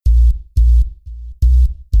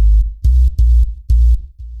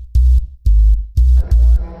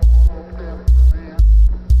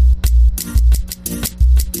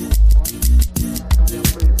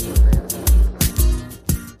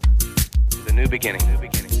Welcome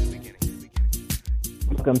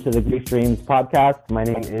to the Grief Dreams podcast. My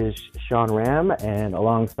name is Sean Ram, and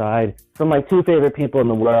alongside from my two favorite people in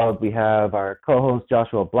the world, we have our co-host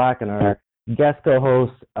Joshua Black and our guest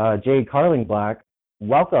co-host Jade Carling Black.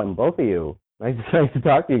 Welcome, both of you. Nice to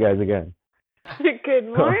talk to you guys again. Good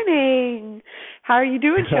morning. How are you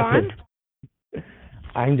doing, Sean?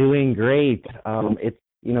 I'm doing great. It's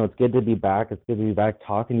good to be back. It's good to be back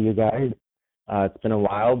talking to you guys. It's been a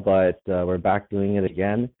while, but we're back doing it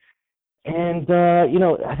again. And,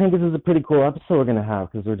 I think this is a pretty cool episode we're going to have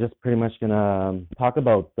because we're just pretty much going to talk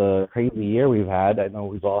about the crazy year we've had. I know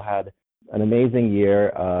we've all had an amazing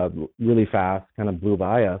year, really fast, kind of blew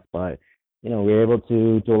by us, but, we were able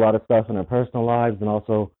to do a lot of stuff in our personal lives and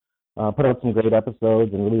also put out some great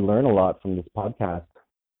episodes and really learn a lot from this podcast.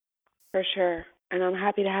 For sure. And I'm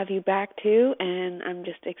happy to have you back, too, and I'm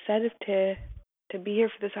just excited to be here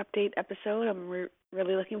for this update episode. I'm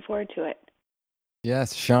really looking forward to it.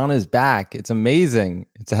 Yes, Sean is back. It's amazing.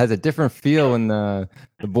 It has a different feel when the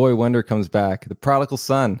boy wonder comes back. The prodigal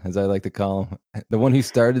son, as I like to call him, the one who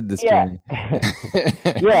started this journey.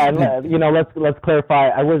 Yeah, and, let's clarify.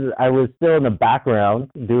 I was still in the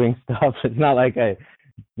background doing stuff. It's not like I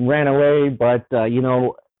ran away, but I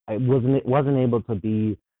wasn't able to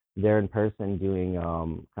be there in person doing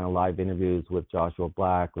kind of live interviews with Joshua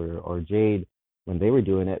Black or Jade when they were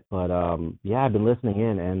doing it. But I've been listening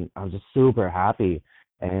in, and I was just super happy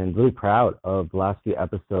and really proud of the last few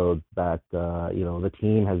episodes that the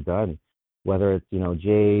team has done, whether it's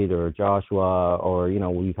Jade or Joshua or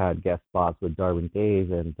we've had guest spots with Darwin Days,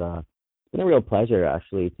 and it's been a real pleasure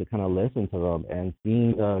actually to kind of listen to them and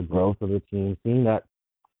seeing the growth of the team, seeing that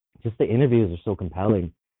just the interviews are so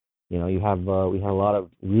compelling. We have a lot of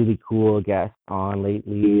really cool guests on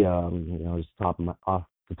lately. Just off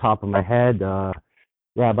the top of my head,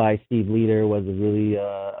 Rabbi Steve Leader was a really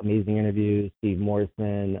amazing interview. Steve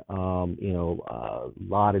Morrison, a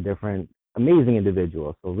lot of different amazing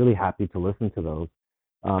individuals. So really happy to listen to those.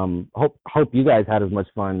 Hope you guys had as much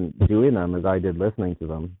fun doing them as I did listening to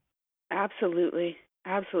them. Absolutely.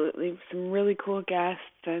 Some really cool guests,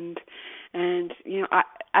 and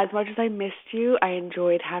as much as I missed you, I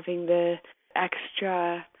enjoyed having the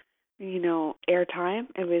extra, airtime.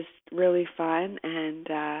 It was really fun, and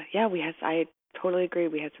I totally agree.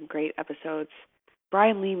 We had some great episodes.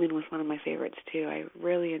 Brian Lehman was one of my favorites too. I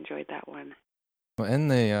really enjoyed that one. Well, and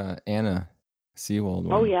the Anna Seawald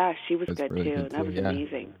one. Oh yeah, she was good really too. That was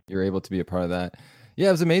amazing. You were able to be a part of that. Yeah,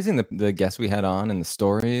 it was amazing, the guests we had on and the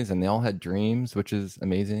stories, and they all had dreams, which is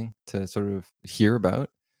amazing to sort of hear about.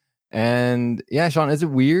 And yeah, Sean, is it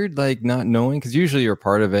weird, like, not knowing? Because usually you're a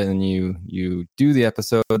part of it and you do the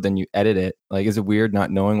episode, then you edit it. Like, is it weird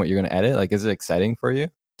not knowing what you're going to edit? Like, is it exciting for you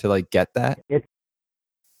to, like, get that?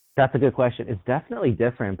 That's a good question. It's definitely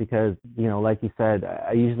different because, like you said,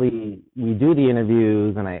 we do the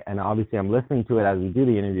interviews and obviously I'm listening to it as we do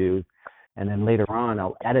the interviews. And then later on,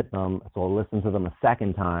 I'll edit them, so I'll listen to them a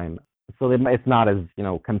second time. So it's not as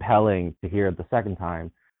compelling to hear it the second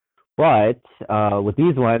time. But with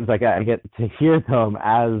these ones, like I get to hear them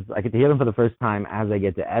for the first time as I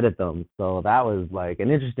get to edit them. So that was like an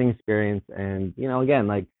interesting experience. And again,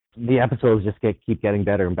 like the episodes just keep getting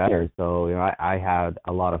better and better. So I had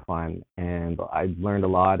a lot of fun and I learned a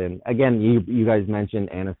lot. And again, you guys mentioned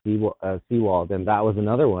Anna Seawald, and that was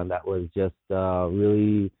another one that was just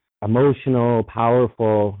really emotional,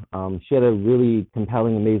 powerful. She had a really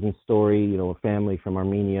compelling, amazing story, a family from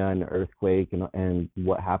Armenia and the earthquake and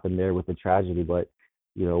what happened there with the tragedy. But,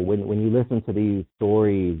 when you listen to these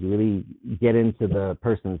stories, you really get into the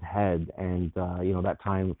person's head and, that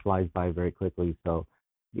time flies by very quickly. So,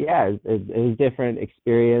 yeah, it was a different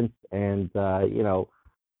experience. And,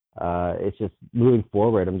 it's just moving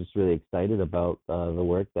forward. I'm just really excited about the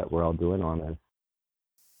work that we're all doing on this.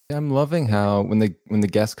 I'm loving how when the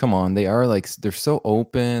guests come on, they are like, they're so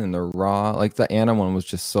open and they're raw. Like the Anna one was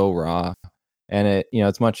just so raw, and it,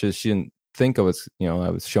 as much as she didn't think I was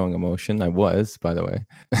showing emotion, I was, by the way.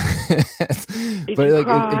 But like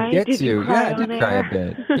it gets you. Yeah, I did cry a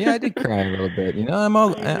bit. Yeah, I did cry a little bit. I'm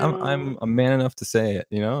a man enough to say it,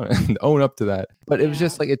 and own up to that. But it was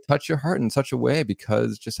just like it touched your heart in such a way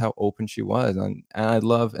because just how open she was, and I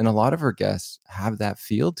love, and a lot of her guests have that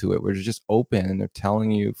feel to it where they're just open and they're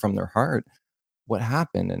telling you from their heart what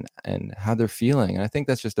happened and how they're feeling. And I think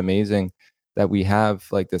that's just amazing that we have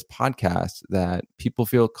like this podcast that people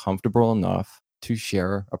feel comfortable enough to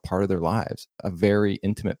share a part of their lives, a very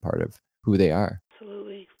intimate part of who they are.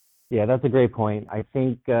 Absolutely. Yeah, that's a great point. I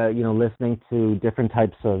think, listening to different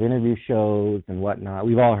types of interview shows and whatnot,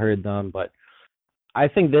 we've all heard them, but I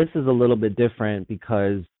think this is a little bit different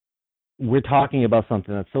because, we're talking about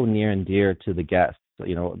something that's so near and dear to the guests,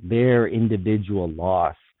 their individual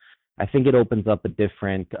loss. I think it opens up a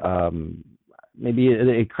different, maybe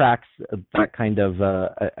it cracks that kind of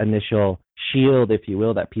initial shield, if you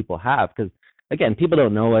will, that people have. Because again, people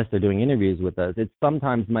don't know us; they're doing interviews with us. It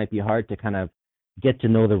sometimes might be hard to kind of get to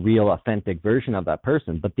know the real, authentic version of that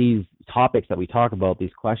person. But these topics that we talk about,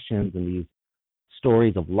 these questions and these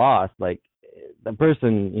stories of loss, like the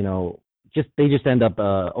person, they just end up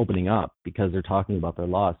opening up because they're talking about their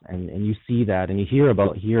loss, and you see that, and you hear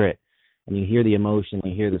it, and you hear the emotion,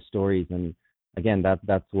 you hear the stories, and again,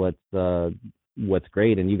 that's what's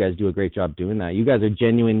great, and you guys do a great job doing that. You guys are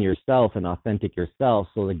genuine yourself and authentic yourself,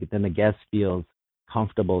 so that then the guest feels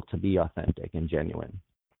comfortable to be authentic and genuine.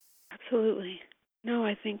 Absolutely. No,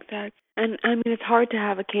 I think that, and I mean, it's hard to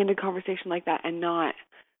have a candid conversation like that and not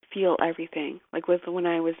feel everything. Like when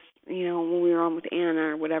I was, when we were on with Anna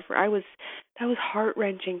or whatever, that was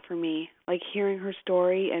heart-wrenching for me, like hearing her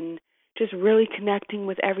story and just really connecting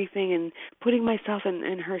with everything and putting myself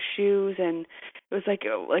in her shoes. And it was like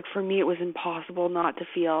for me, it was impossible not to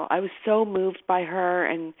feel. I was so moved by her,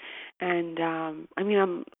 and I mean,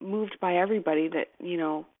 I'm moved by everybody that,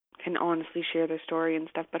 can honestly share their story and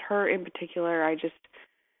stuff, but her in particular, I just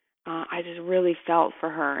really felt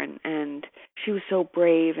for her, and she was so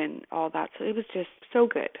brave and all that. So it was just so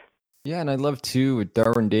good. Yeah, and I love too with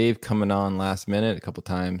Darwin Dave coming on last minute a couple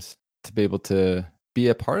times to be able to be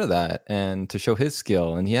a part of that and to show his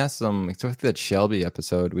skill. And he asked some, especially that Shelby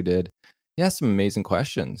episode we did, he asked some amazing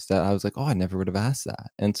questions that I was like, oh, I never would have asked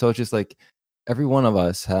that. And so it's just like every one of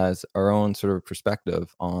us has our own sort of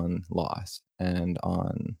perspective on loss and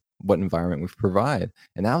on what environment we provide.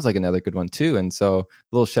 And that was like another good one too. And so a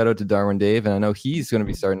little shout out to Darwin Dave. And I know he's going to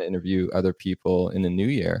be starting to interview other people in the new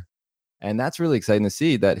year. And that's really exciting to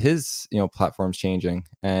see that his, platform's changing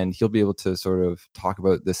and he'll be able to sort of talk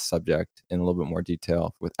about this subject in a little bit more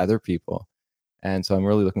detail with other people. And so I'm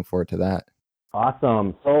really looking forward to that.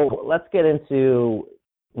 Awesome. So let's get into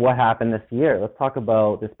what happened this year. Let's talk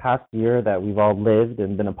about this past year that we've all lived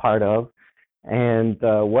and been a part of. And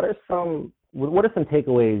what are some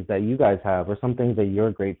takeaways that you guys have, or some things that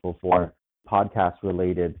you're grateful for, podcast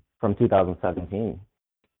related, from 2017?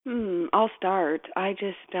 I'll start. I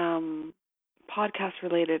just podcast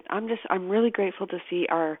related. I'm really grateful to see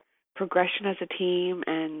our progression as a team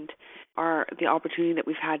and the opportunity that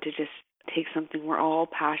we've had to just take something we're all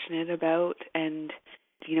passionate about, and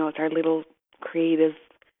it's our little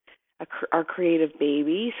our creative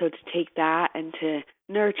baby. So to take that and to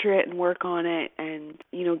nurture it and work on it, and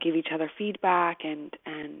give each other feedback and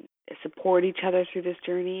support each other through this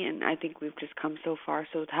journey. And I think we've just come so far.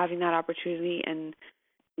 So having that opportunity and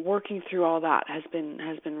working through all that has been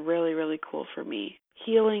really, really cool for me.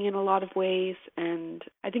 Healing in a lot of ways, and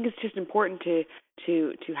I think it's just important to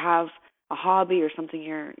have a hobby or something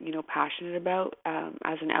you're passionate about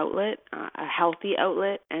as an outlet, a healthy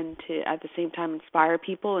outlet, and to at the same time inspire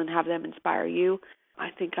people and have them inspire you. I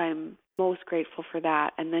think I'm most grateful for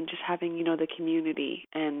that, and then just having the community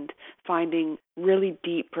and finding really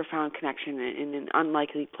deep, profound connection in an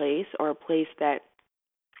unlikely place, or a place that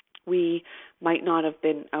we might not have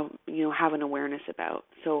been, have an awareness about.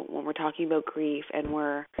 So when we're talking about grief, and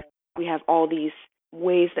we have all these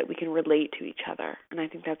ways that we can relate to each other, and I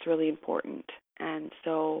think that's really important. And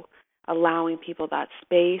so allowing people that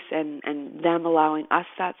space, and them allowing us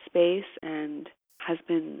that space, and has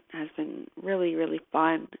been really, really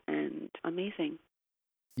fun and amazing.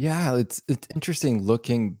 Yeah, it's interesting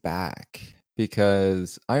looking back,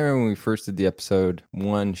 because I remember when we first did the episode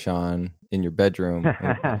 1, Sean, in your bedroom,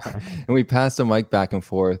 and we passed the mic back and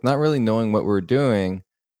forth, not really knowing what we were doing,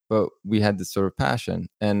 but we had this sort of passion.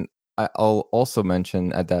 And I'll also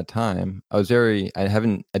mention at that time, I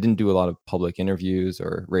didn't do a lot of public interviews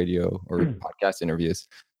or radio or podcast interviews.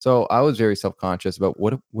 So I was very self-conscious about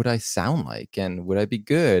what would I sound like and would I be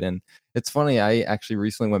good? And it's funny, I actually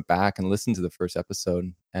recently went back and listened to the first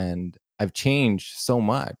episode, and I've changed so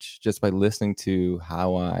much just by listening to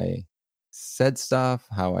how I said stuff,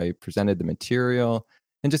 how I presented the material,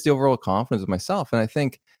 and just the overall confidence of myself. And I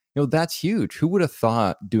think, that's huge. Who would have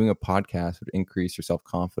thought doing a podcast would increase your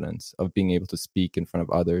self-confidence of being able to speak in front of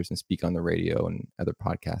others and speak on the radio and other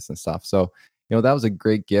podcasts and stuff. So, that was a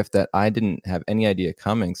great gift that I didn't have any idea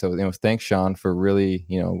coming. So, thanks, Sean, for really,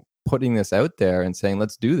 putting this out there and saying,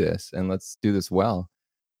 let's do this and let's do this well.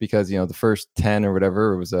 Because, the first 10 or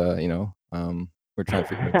whatever was, we're trying to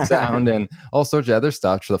figure out the sound and all sorts of other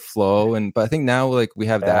stuff to the flow. But I think now, like, we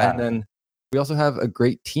have that, and then we also have a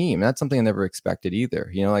great team. That's something I never expected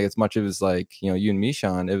either. Like, as much as like, you and me,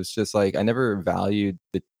 Sean, it was just like, I never valued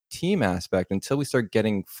the team aspect until we started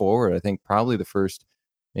getting forward. I think probably the first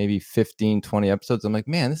maybe 15, 20 episodes. I'm like,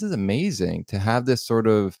 man, this is amazing to have this sort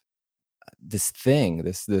of this thing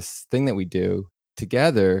that we do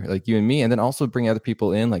together, like you and me, and then also bring other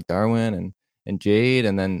people in like Darwin and Jade.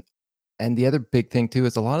 And the other big thing too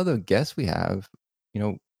is a lot of the guests we have,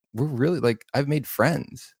 we're really like, I've made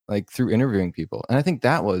friends like through interviewing people. And I think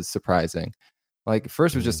that was surprising. Like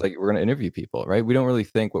first it was just like, we're going to interview people, right? We don't really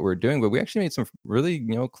think what we're doing, but we actually made some really,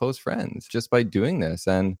 close friends just by doing this.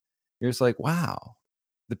 And you're just like, wow,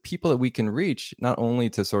 the people that we can reach, not only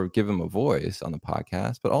to sort of give them a voice on the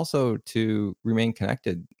podcast, but also to remain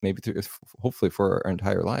connected, maybe through, hopefully for our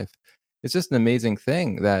entire life. It's just an amazing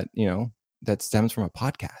thing that, that stems from a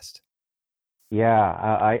podcast.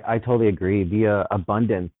 Yeah, I totally agree. The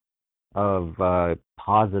abundance of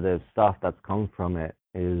positive stuff that's come from it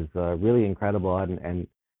is really incredible, and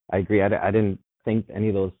I agree. I didn't think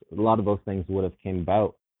a lot of those things would have came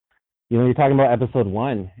about. You're talking about episode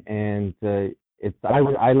one, and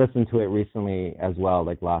I listened to it recently as well,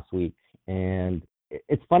 like last week, and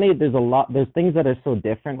it's funny. There's things that are so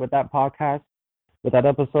different with that podcast, with that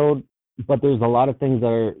episode, but there's a lot of things that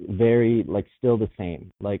are very like still the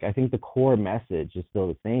same. Like I think the core message is still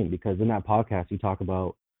the same, because in that podcast we talk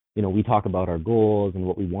about our goals and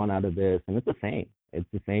what we want out of this, and it's the same. It's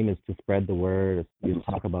the same as to spread the word, you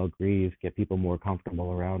talk about grief, get people more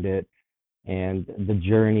comfortable around it, and the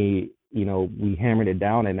journey. We hammered it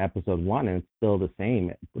down in episode one, and it's still the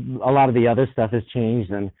same. A lot of the other stuff has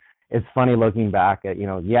changed, and it's funny looking back at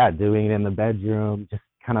doing it in the bedroom, just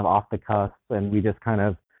kind of off the cuff, and we just kind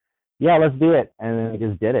of let's do it. And then we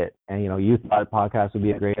just did it. And, you thought a podcast would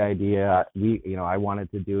be a great idea. I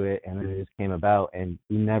wanted to do it, and then it just came about, and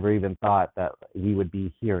we never even thought that we would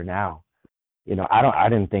be here now. I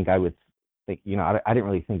didn't think I would think, I didn't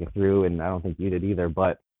really think it through, and I don't think you did either.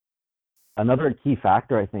 But another key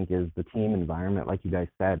factor, I think, is the team environment. Like you guys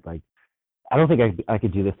said, like, I don't think I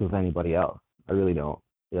could do this with anybody else. I really don't.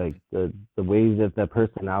 Like the ways that the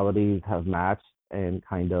personalities have matched and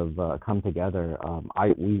kind of come together.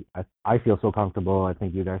 I feel so comfortable. I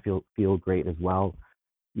think you guys feel great as well.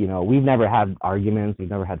 We've never had arguments. We've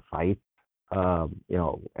never had fights. We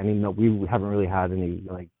haven't really had any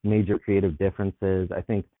like major creative differences. I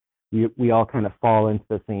think we all kind of fall into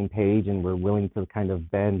the same page, and we're willing to kind of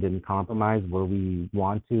bend and compromise where we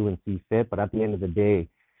want to and see fit. But at the end of the day,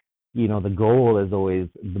 the goal is always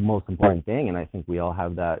the most important thing, and I think we all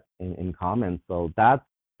have that in common. So that's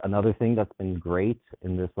another thing that's been great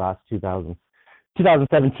in this last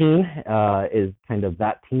 2017 is kind of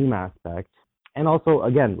that team aspect. And also,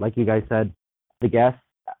 again, like you guys said, the guests,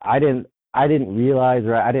 I didn't realize,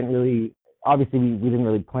 or I didn't really, obviously we didn't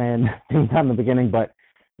really plan things out in the beginning, but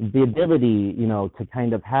the ability, to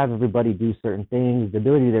kind of have everybody do certain things, the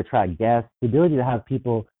ability to attract guests, the ability to have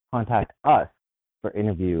people contact us for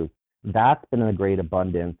interviews, that's been a great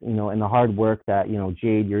abundance, and the hard work that,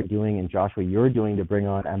 Jade, you're doing, and Joshua, you're doing to bring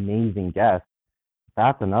on amazing guests.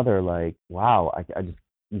 That's another, like, wow, I just,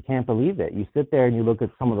 you can't believe it. You sit there and you look at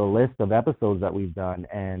some of the list of episodes that we've done,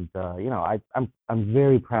 and, I'm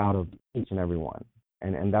very proud of each and every one.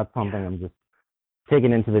 And that's something I'm just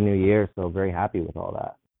taking into the new year. So very happy with all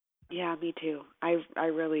that. Yeah, me too. I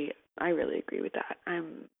really agree with that.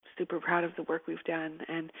 I'm super proud of the work we've done,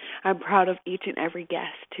 and I'm proud of each and every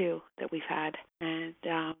guest too that we've had. And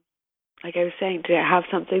like I was saying, to have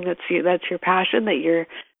something that's your passion, that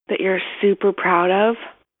you're super proud of,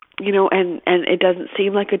 and it doesn't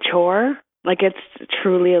seem like a chore. Like it's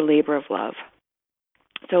truly a labor of love.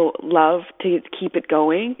 So love to keep it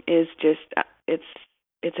going is just it's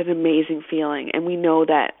an amazing feeling, and we know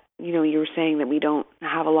that. You were saying that we don't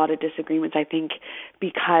have a lot of disagreements. I think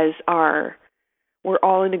because we're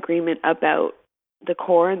all in agreement about the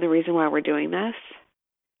core and the reason why we're doing this.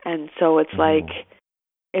 And so it's like,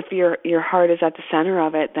 if your heart is at the center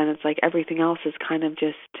of it, then it's like everything else is kind of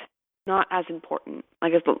just not as important.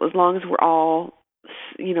 Like as long as we're all,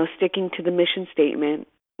 sticking to the mission statement,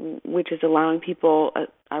 which is allowing people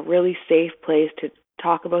a really safe place to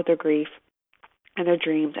talk about their grief and their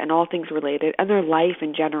dreams and all things related and their life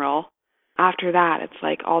in general. After that, it's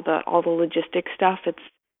like all the logistic stuff,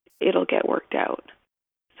 it'll get worked out.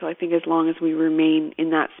 So I think as long as we remain in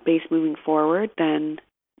that space moving forward, then,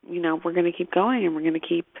 we're going to keep going, and we're going to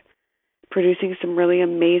keep producing some really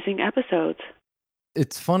amazing episodes.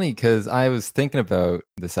 It's funny because I was thinking about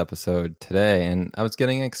this episode today, and I was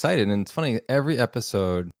getting excited. And it's funny, every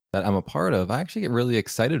episode that I'm a part of, I actually get really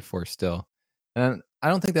excited for still. And I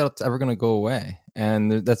don't think that's ever going to go away.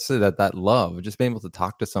 And that's that love, just being able to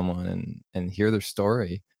talk to someone and hear their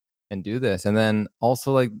story and do this. And then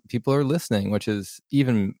also, like, people are listening, which is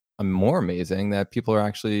even more amazing, that people are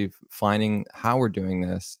actually finding how we're doing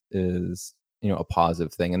this is a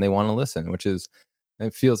positive thing, and they want to listen, which is,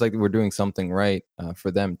 it feels like we're doing something right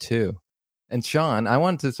for them too. And Sean, I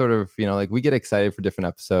wanted to sort of, like, we get excited for different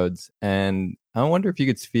episodes, and I wonder if you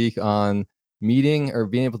could speak on meeting or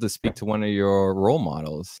being able to speak to one of your role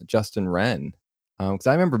models, Justin Wren. Because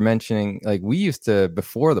I remember mentioning, like, we used to,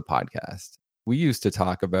 before the podcast, we used to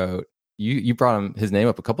talk about, you brought his name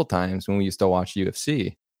up a couple times when we used to watch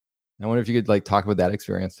UFC. I wonder if you could, like, talk about that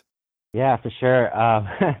experience. Yeah, for sure.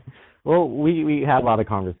 Well, we had a lot of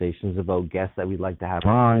conversations about guests that we'd like to have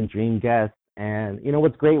on, dream guests. And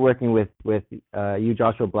what's great working with you,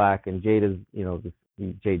 Joshua Black, and Jade is,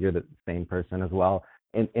 Jade, you're the same person as well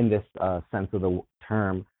in this sense of the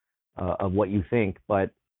term of what you think.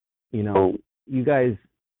 But you guys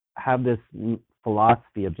have this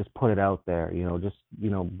philosophy of just put it out there. Just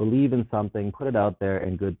believe in something, put it out there,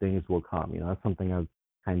 and good things will come. That's something I've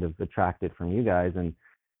kind of attracted from you guys. And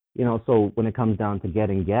so when it comes down to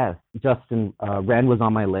getting guests, Justin Wren was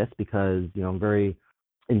on my list because I'm very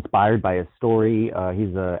inspired by his story.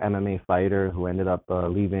 He's a MMA fighter who ended up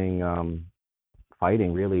leaving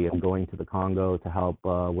fighting, really, and going to the Congo to help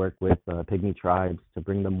work with pygmy tribes to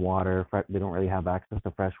bring them water. They don't really have access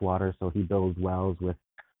to fresh water, so he builds wells with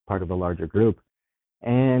part of a larger group.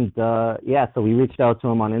 And so we reached out to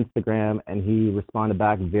him on Instagram, and he responded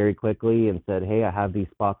back very quickly and said, "Hey, I have these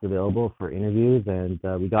spots available for interviews," and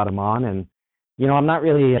we got him on. And I'm not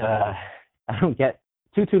really, I don't get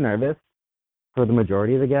too nervous for the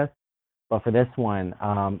majority of the guests, but for this one,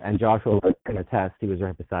 and Joshua can attest, he was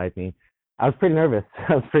right beside me, I was pretty nervous.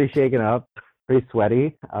 I was pretty shaken up, pretty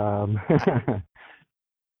sweaty. And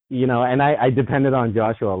I depended on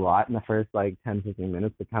Joshua a lot in the first 10-15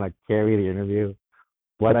 minutes to kind of carry the interview.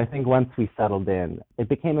 But I think once we settled in, it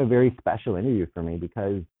became a very special interview for me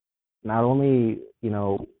because not only,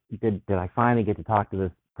 did I finally get to talk to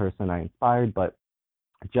this person I inspired, but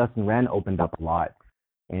Justin Wren opened up a lot.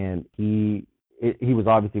 And he was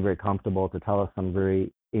obviously very comfortable to tell us some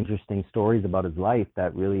very interesting stories about his life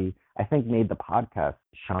that really, I think, made the podcast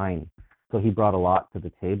shine. So he brought a lot to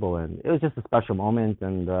the table, and it was just a special moment.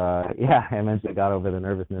 And I eventually got over the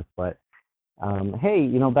nervousness. But hey,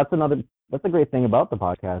 that's a great thing about the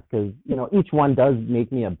podcast because each one does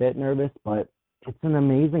make me a bit nervous, but it's an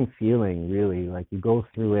amazing feeling, really. Like, you go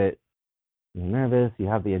through it, you're nervous, you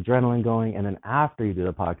have the adrenaline going, and then after you do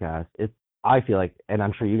the podcast, I feel like, and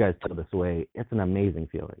I'm sure you guys feel this way, it's an amazing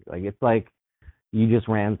feeling. Like, it's like you just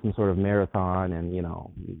ran some sort of marathon, and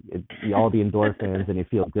all the endorphins, and you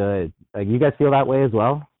feel good. Like, you guys feel that way as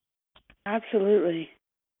well? Absolutely.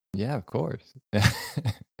 Yeah, of course.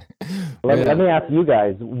 Let me ask you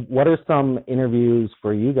guys, what are some interviews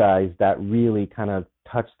for you guys that really kind of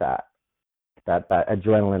touch that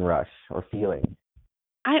adrenaline rush or feeling?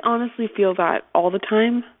 I honestly feel that all the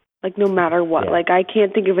time. Like, no matter what. Yeah. Like, I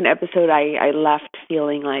can't think of an episode I left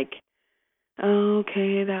feeling like, oh,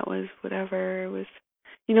 okay, that was whatever. It was,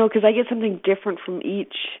 because I get something different from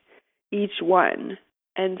each one.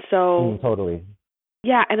 And so... Totally.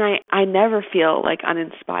 Yeah, and I never feel,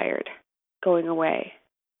 uninspired going away.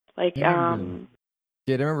 I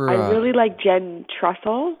remember... I really like Jen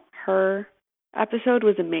Trussell. Her episode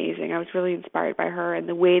was amazing. I was really inspired by her and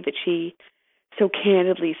the way that she so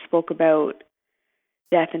candidly spoke about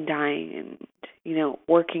death and dying and,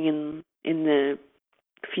 working in the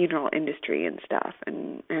funeral industry and stuff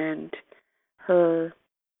and her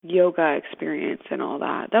yoga experience and all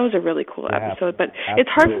that. That was a really cool episode, but absolutely. It's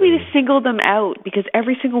hard for me to single them out because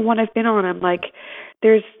every single one I've been on, I'm like,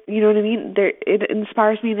 there's, you know what I mean? It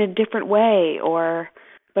inspires me in a different way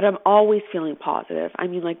but I'm always feeling positive. I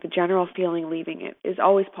mean, the general feeling leaving it is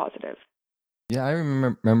always positive. Yeah, I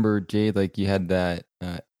remember, Jade, you had that,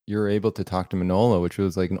 you were able to talk to Manolo, which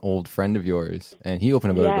was an old friend of yours, and he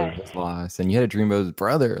opened up about his loss, and you had a dream about his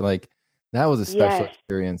brother. That was a special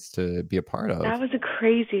experience to be a part of. That was a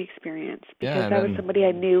crazy experience because that was somebody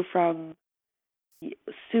I knew from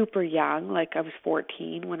super young. I was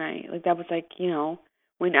 14 when that was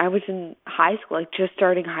when I was in high school, just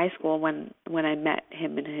starting high school when I met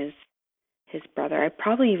him and his brother. I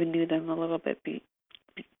probably even knew them a little bit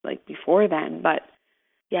before then, but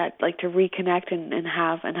yeah, to reconnect and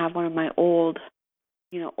have one of my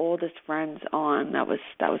oldest friends on. That was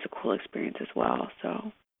a cool experience as well.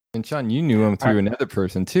 So. And Sean, you knew him through another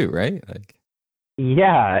person too, right?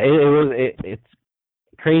 Yeah, it's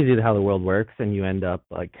crazy how the world works, and you end up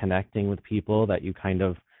connecting with people that you kind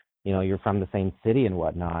of, you're from the same city and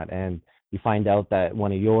whatnot, and you find out that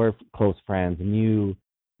one of your close friends knew,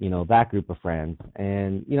 that group of friends,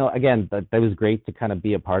 and again, that was great to kind of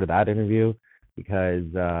be a part of that interview because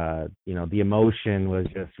the emotion was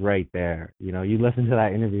just right there. You listen to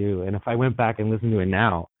that interview, and if I went back and listened to it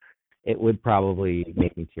now, it would probably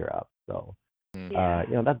make me tear up. So,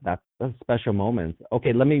 Yeah. that's special moments.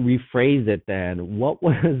 Okay, let me rephrase it then. What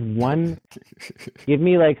was one? Give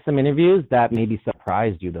me like some interviews that maybe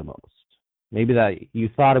surprised you the most. Maybe that you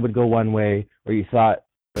thought it would go one way, or you thought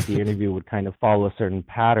that the interview would kind of follow a certain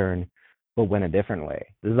pattern, but went a different way.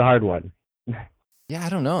 This is a hard one. Yeah, I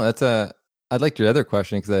don't know. I'd like your other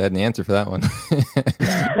question because I had an answer for that one.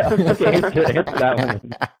 Okay, answer that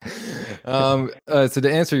one. So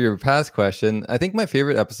to answer your past question, I think my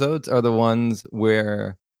favorite episodes are the ones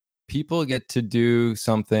where people get to do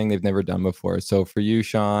something they've never done before. So for you,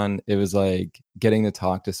 Sean, it was like getting to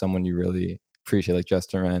talk to someone you really appreciate, like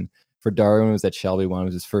Justin Wren. For Darwin, it was that Shelby one. It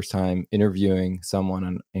was his first time interviewing someone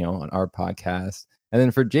on our podcast. And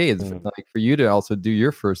then for Jade, like for you to also do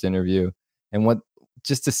your first interview, and what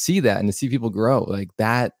just to see that and to see people grow like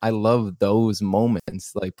that, I love those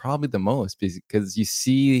moments like probably the most because you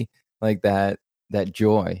see like that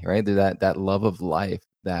joy, right? That love of life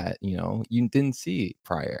that you didn't see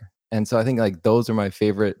prior. And so I think like those are my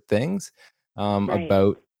favorite things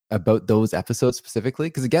Right. about those episodes specifically,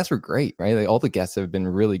 because the guests were great, right? Like all the guests have been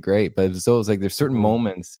really great, but it's always like there's certain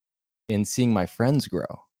moments in seeing my friends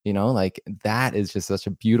grow, like that is just such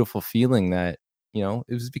a beautiful feeling that it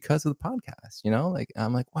was because of the podcast, like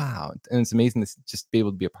I'm like, wow. And it's amazing to just be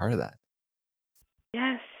able to be a part of that.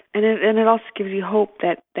 Yes. And it also gives you hope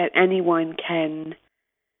that anyone can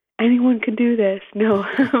do this. No,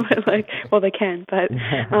 but like, well, they can, but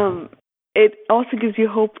it also gives you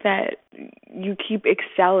hope that you keep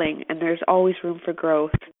excelling and there's always room for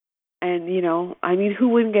growth. And, I mean, who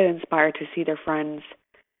wouldn't get inspired to see their friends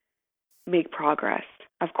make progress?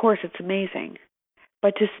 Of course, it's amazing.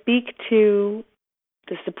 But to speak to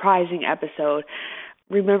the surprising episode,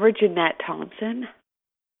 remember Jeanette Thompson?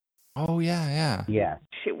 Oh, yeah. Yeah.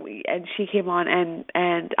 She came on,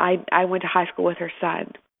 and I went to high school with her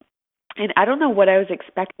son. And I don't know what I was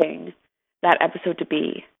expecting that episode to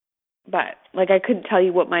be, but like I couldn't tell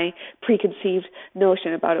you what my preconceived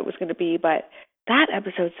notion about it was going to be, but that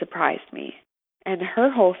episode surprised me. And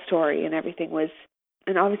her whole story and everything was,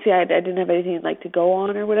 and obviously I didn't have anything like to go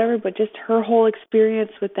on or whatever, but just her whole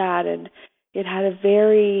experience with that, and it had a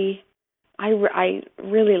very, I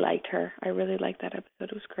really liked her. I really liked that episode.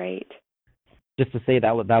 It was great. Just to say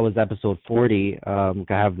that was episode 40. I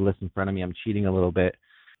have the list in front of me. I'm cheating a little bit.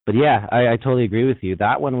 But yeah, I totally agree with you.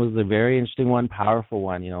 That one was a very interesting one, powerful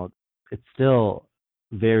one. It's still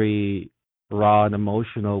very raw and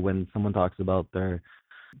emotional when someone talks about their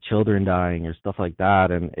children dying or stuff like that,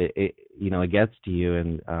 and it gets to you.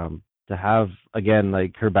 And to have, again,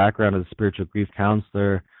 like her background as a spiritual grief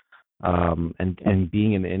counselor, and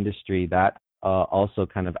being in the industry, that also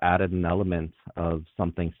kind of added an element of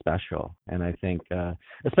something special. And I think,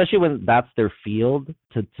 especially when that's their field,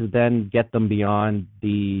 to then get them beyond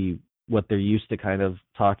what they're used to kind of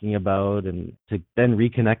talking about, and to then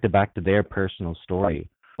reconnect it back to their personal story.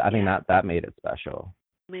 I think that made it special.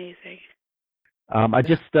 Amazing. I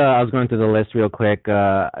was going through the list real quick.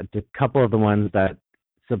 A couple of the ones that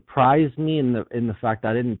surprised me in the fact that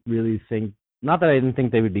I didn't really think, not that I didn't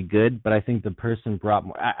think they would be good, but I think the person brought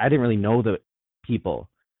more. I didn't really know the people.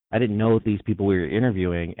 I didn't know these people we were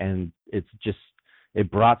interviewing, and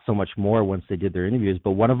it brought so much more once they did their interviews.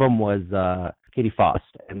 But one of them was Katie Faust,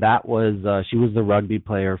 and that was she was the rugby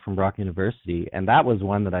player from Brock University, and that was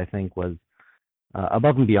one that I think was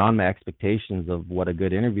above and beyond my expectations of what a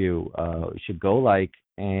good interview should go like.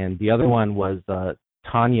 And the other one was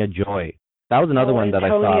Tanya Joy. That was another one that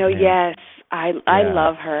Antonio, I thought. Yes, I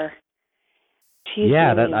love her. She's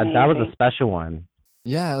really that was a special one.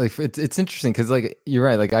 Yeah, like it's interesting because like you're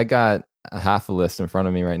right. Like I got a half a list in front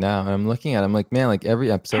of me right now, and I'm looking at it, I'm like, man, like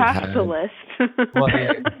every episode half the list. Well,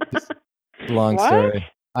 yeah, long story.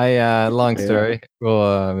 Long story.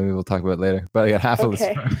 Well, maybe we'll talk about it later. But I got half a list.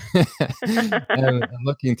 And I'm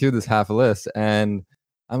looking through this half a list, and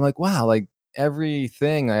I'm like, wow, like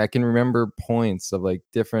everything. I can remember points of like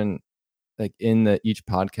different, like in each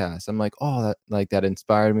podcast. I'm like, oh, that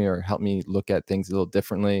inspired me or helped me look at things a little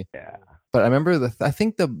differently. Yeah. But I remember I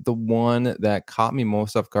think the one that caught me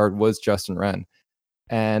most off guard was Justin Wren.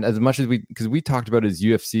 And as much as because we talked about his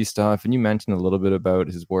UFC stuff, and you mentioned a little bit about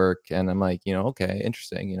his work, and I'm like, okay,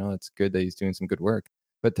 interesting. It's good that he's doing some good work.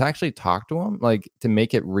 But to actually talk to him, like to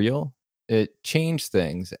make it real, it changed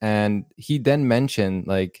things. And he then mentioned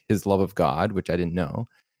like his love of God, which I didn't know,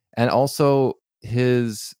 and also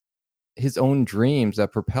his own dreams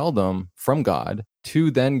that propelled him from God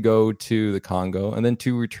to then go to the Congo and then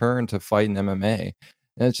to return to fight in MMA.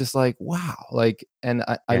 And it's just like, wow. Like, and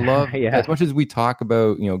I love, as much as we talk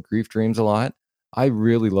about, grief dreams a lot, I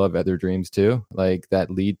really love other dreams too, like that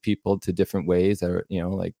lead people to different ways that are,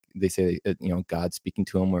 like they say, God speaking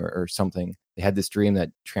to them or something. They had this dream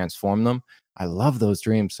that transformed them. I love those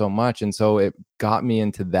dreams so much. And so it got me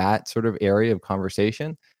into that sort of area of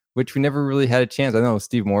conversation, which we never really had a chance. I know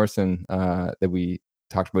Steve Morrison, that we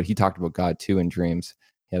talked about, he talked about God too in dreams.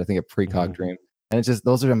 He had, I think, a precog dream. And it's just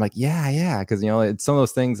those are, I'm like, yeah. Because, it's some of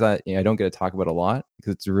those things that I don't get to talk about a lot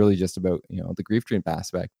because it's really just about, the grief dream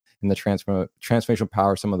aspect and the transformational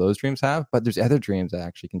power some of those dreams have. But there's other dreams that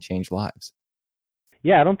actually can change lives.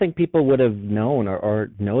 Yeah, I don't think people would have known or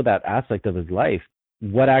know that aspect of his life.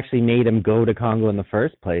 What actually made him go to Congo in the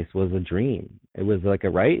first place was a dream. It was like it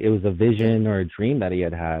was a vision or a dream that he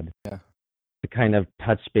had Yeah. to kind of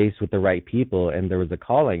touch base with the right people, and there was a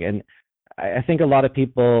calling. And I think a lot of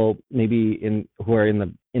people maybe who are in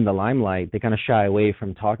the limelight, they kind of shy away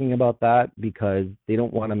from talking about that because they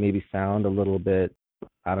don't want to maybe sound a little bit,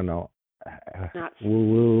 I don't know, woo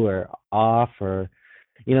woo or off, or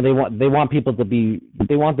they want people to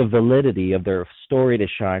they want the validity of their story to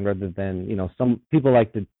shine rather than, some people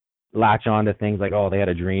like to latch on to things like, oh, they had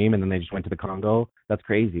a dream and then they just went to the Congo. That's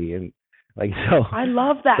crazy. And like, so I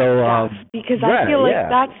love that stuff because I feel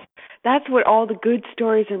like that's what all the good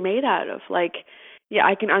stories are made out of. Like, yeah,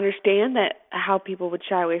 I can understand that how people would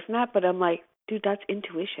shy away from that, but I'm like, dude, that's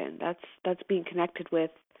intuition. That's being connected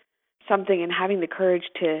with something and having the courage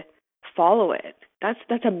to follow it.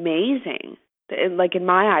 That's amazing. Like in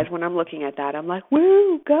my eyes, when I'm looking at that, I'm like,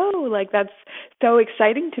 woo, go. Like that's so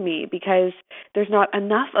exciting to me because there's not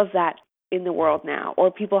enough of that in the world now, or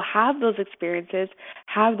people have those experiences,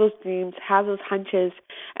 have those dreams, have those hunches,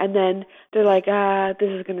 and then they're like, this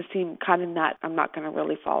is going to seem kind of nut. I'm not going to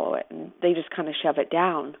really follow it. And they just kind of shove it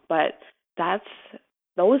down. But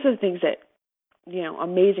those are the things that,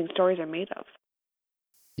 amazing stories are made of.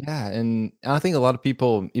 Yeah, and I think a lot of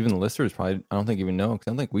people, even the listeners, probably I don't think even know because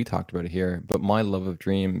I don't think we talked about it here. But my love of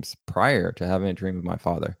dreams prior to having a dream of my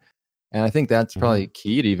father, and I think that's probably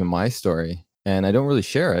key to even my story. And I don't really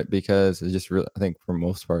share it because it's just really, I think for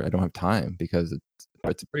most part, I don't have time because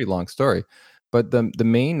it's a pretty long story. But the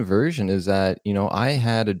main version is that I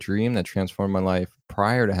had a dream that transformed my life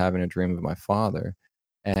prior to having a dream of my father,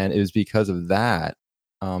 and it was because of that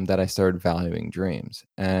that I started valuing dreams.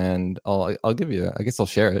 And I'll give you, I guess I'll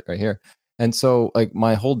share it right here. And so like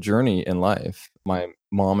my whole journey in life, my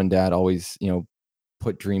mom and dad always,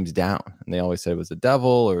 put dreams down, and they always said it was the devil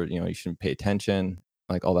or, you shouldn't pay attention,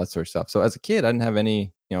 like all that sort of stuff. So as a kid, I didn't have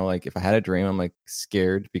any, like if I had a dream, I'm like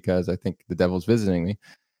scared because I think the devil's visiting me.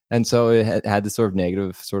 And so it had this sort of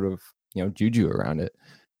negative sort of, juju around it.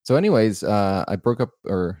 So anyways, I broke up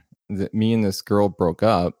me and this girl broke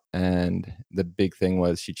up, and the big thing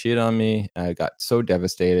was she cheated on me. I got so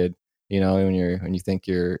devastated, when you think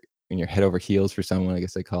you're head over heels for someone, I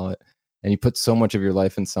guess they call it, and you put so much of your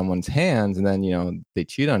life in someone's hands, and then they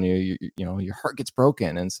cheat on you, your heart gets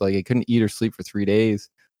broken, and so like I couldn't eat or sleep for 3 days.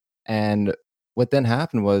 And what then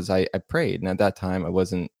happened was I prayed, and at that time I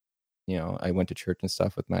wasn't, I went to church and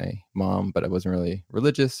stuff with my mom, but I wasn't really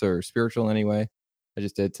religious or spiritual in any way. I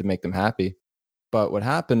just did to make them happy. But what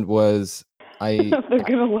happened was they're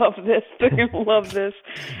gonna love this. They're gonna love this.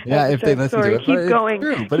 Yeah, if they listen to it. Keep going.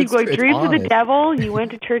 Keep going. Dreams of the devil. You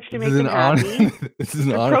went to church to make them happy. This is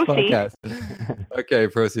an honest podcast. Okay,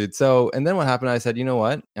 proceed. So, and then what happened? I said, you know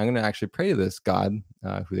what? I'm gonna actually pray to this God,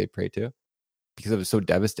 who they pray to, because I was so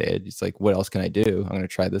devastated. It's like, what else can I do? I'm gonna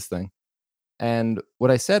try this thing. And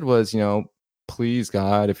what I said was, please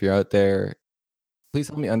God, if you're out there, please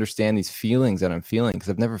help me understand these feelings that I'm feeling because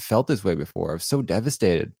I've never felt this way before. I was so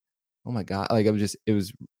devastated. Oh my God. Like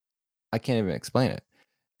I can't even explain it.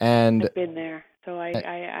 And I've been there. So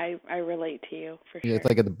I relate to you for sure. It's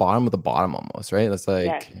like at the bottom of the bottom almost, right? It's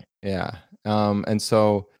like, yeah. And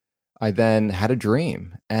so I then had a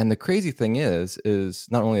dream. And the crazy thing is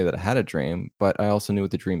not only that I had a dream, but I also knew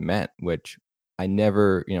what the dream meant, which I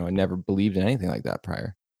never believed in anything like that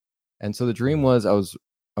prior. And so the dream was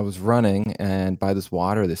I was running, and by this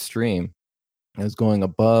water, this stream, I was going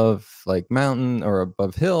above like mountain or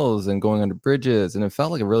above hills and going under bridges, and it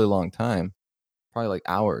felt like a really long time, probably like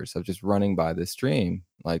hours of just running by this stream,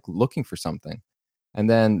 like looking for something. And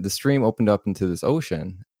then the stream opened up into this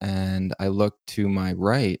ocean, and I looked to my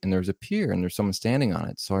right, and there was a pier, and there's someone standing on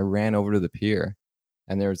it. So I ran over to the pier,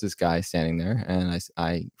 and there was this guy standing there, and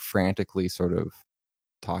I frantically sort of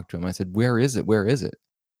talked to him. I said, "Where is it? Where is it?"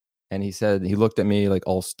 And he looked at me like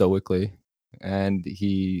all stoically, and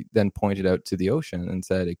he then pointed out to the ocean and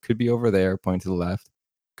said, it could be over there, point to the left,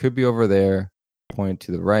 could be over there, point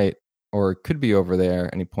to the right, or it could be over there.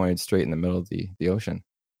 And he pointed straight in the middle of the ocean.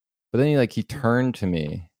 But then he turned to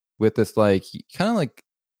me with this, like, kind of like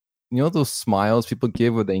those smiles people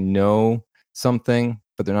give where they know something,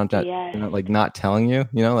 but they're not Yes. they're not like not telling you,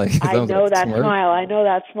 like I sounds know like that smirk. smile. I know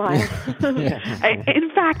that smile. Yeah.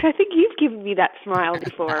 In fact, I think you've given me that smile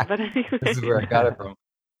before. But This is where I got it from.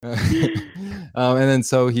 And then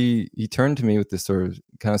so he turned to me with this sort of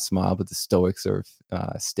kind of smile, but the stoic sort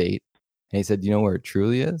of state, and he said, "You know where it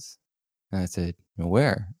truly is?" And I said,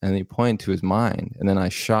 "Where?" And he pointed to his mind, and then I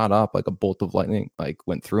shot up like a bolt of lightning, like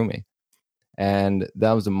went through me. And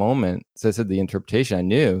that was a moment. So I said the interpretation I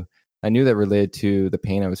knew that related to the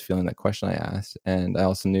pain I was feeling, that question I asked. And I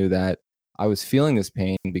also knew that I was feeling this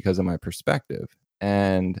pain because of my perspective.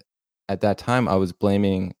 And at that time, I was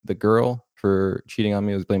blaming the girl for cheating on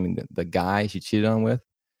me. I was blaming the guy she cheated on with.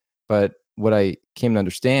 But what I came to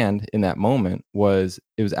understand in that moment was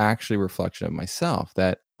it was actually a reflection of myself,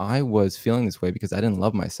 that I was feeling this way because I didn't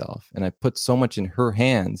love myself. And I put so much in her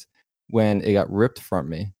hands when it got ripped from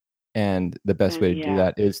me. And the best way to do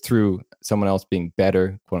that is through someone else being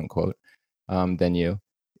better, quote unquote, than you.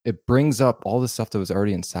 It brings up all the stuff that was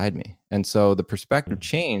already inside me. And so the perspective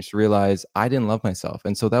changed to realize I didn't love myself.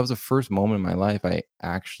 And so that was the first moment in my life I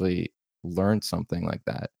actually learned something like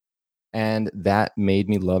that. And that made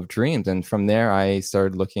me love dreams. And from there, I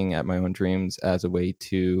started looking at my own dreams as a way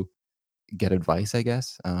to get advice, I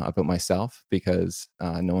guess, about myself, because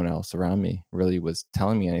no one else around me really was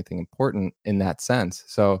telling me anything important in that sense.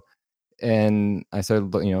 So, and I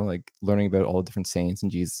started, like learning about all the different saints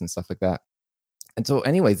and Jesus and stuff like that. And so,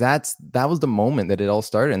 anyways, that was the moment that it all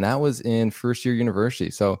started, and that was in first year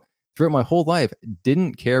university. So throughout my whole life,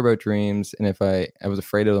 didn't care about dreams, and if I was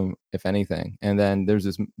afraid of them, if anything. And then there's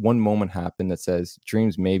this one moment happened that says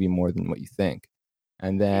dreams may be more than what you think,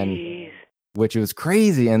 and then which was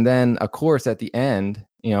crazy. And then, of course, at the end,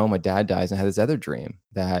 my dad dies, and I had this other dream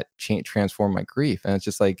that transformed my grief, and it's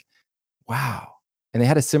just like, wow. And they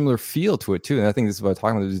had a similar feel to it too. And I think this is what I'm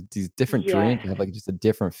talking about. There's these different dreams that have like just a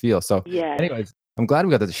different feel. So, anyways, I'm glad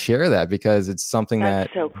we got to share that, because it's something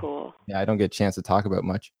that's so cool. I don't get a chance to talk about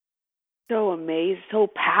much. So amazing, so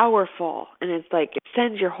powerful, and it's like it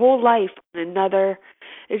sends your whole life in another.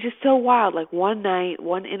 It's just so wild. Like one night,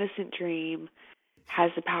 one innocent dream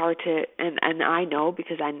has the power to, and I know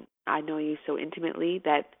because I know you so intimately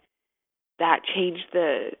that changed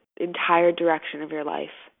the entire direction of your life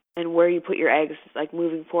and where you put your eggs, like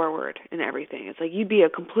moving forward and everything. It's like you'd be a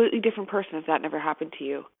completely different person if that never happened to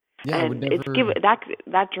you. Yeah, and I would never... it's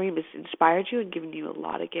that dream has inspired you and given you a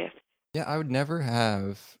lot of gifts. Yeah, I would never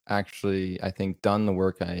have actually, I think, done the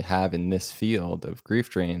work I have in this field of grief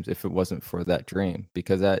dreams if it wasn't for that dream,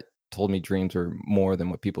 because that told me dreams are more than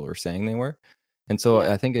what people were saying they were. And so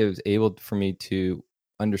I think it was able for me to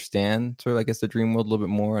understand sort of, I guess, the dream world a little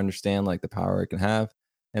bit more, understand like the power it can have,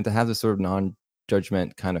 and to have this sort of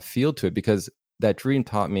non-judgment kind of feel to it, because that dream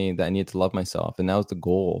taught me that I needed to love myself. And that was the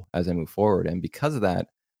goal as I move forward. And because of that,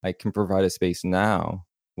 I can provide a space now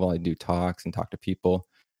while I do talks and talk to people,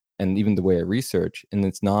 and even the way I research, in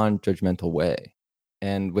this non-judgmental way.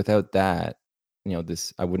 And without that,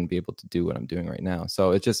 I wouldn't be able to do what I'm doing right now.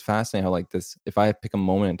 So it's just fascinating how, like, this, if I pick a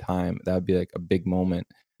moment in time, that would be like a big moment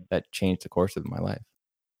that changed the course of my life.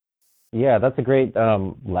 Yeah, that's a great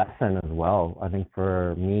lesson as well, I think,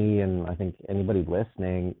 for me, and I think anybody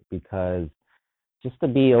listening, because just to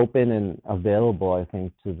be open and available, I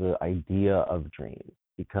think, to the idea of dreams,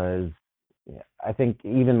 because I think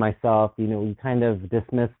even myself, we kind of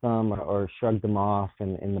dismiss them or shrug them off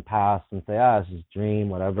in the past and say, it's just a dream,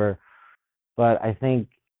 whatever. But I think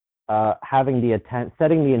having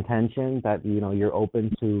setting the intention that you're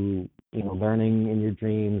open to learning in your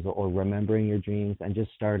dreams or remembering your dreams, and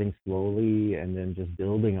just starting slowly and then just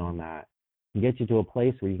building on that can get you to a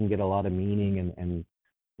place where you can get a lot of meaning and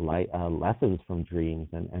lessons from dreams.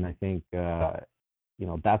 And I think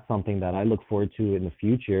that's something that I look forward to in the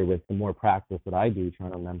future with the more practice that I do,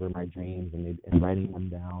 trying to remember my dreams and writing them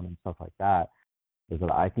down and stuff like that, is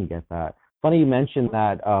that I can get that. Funny you mentioned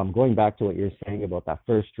that, going back to what you're saying about that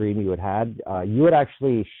first dream you had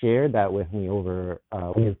actually shared that with me over,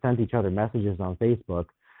 we had sent each other messages on Facebook,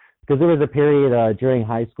 because there was a period during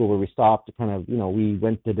high school where we stopped to kind of, we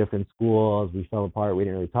went to different schools, we fell apart, we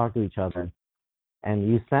didn't really talk to each other. And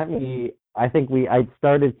you sent me, I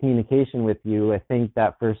started communication with you, I think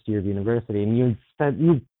that first year of university, and you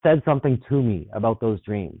said something to me about those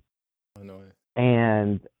dreams. Oh, no way.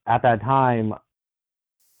 And at that time,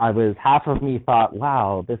 half of me thought,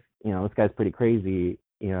 wow, this guy's pretty crazy.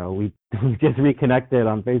 We just reconnected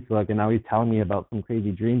on Facebook, and now he's telling me about some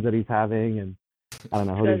crazy dreams that he's having, and I don't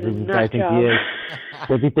know who this guy thinks he is.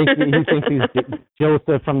 Does he thinks he's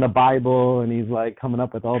Joseph from the Bible, and he's like coming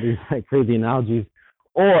up with all these like crazy analogies,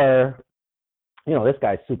 or this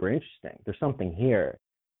guy's super interesting. There's something here.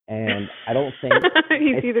 And I don't think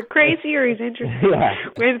he's either crazy or he's interested. Yeah.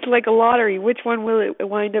 It's like a lottery. Which one will it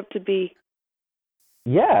wind up to be?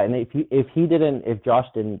 Yeah, and if Josh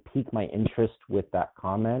didn't pique my interest with that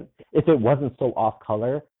comment, if it wasn't so off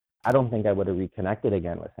color, I don't think I would have reconnected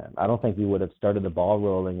again with him. I don't think we would have started the ball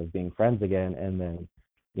rolling of being friends again, and then,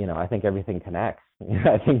 I think everything connects.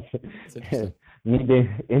 I think me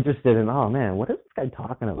being interested in, oh man, what is this guy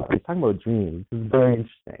talking about? He's talking about dreams. This is very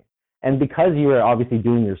interesting. And because you were obviously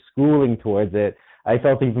doing your schooling towards it, I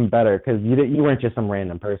felt even better because you weren't just some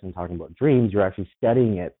random person talking about dreams. You're actually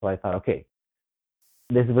studying it. So I thought, okay,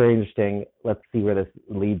 this is very interesting. Let's see where this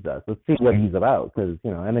leads us. Let's see what he's about, because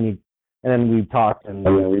and then we talked and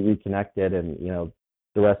we reconnected, and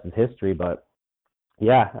the rest is history. But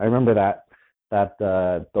yeah, I remember that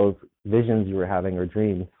those visions you were having or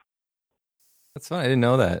dreams. That's fun. I didn't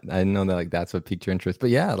know that. Like that's what piqued your interest. But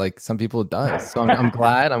yeah, like some people it does. So I'm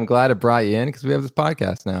glad it brought you in, because we have this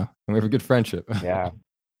podcast now and we have a good friendship. Yeah.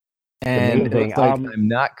 And it looks like I'm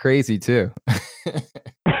not crazy too.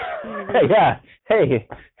 Yeah. Hey.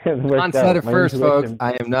 On set at first, folks.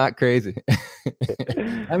 I am not crazy.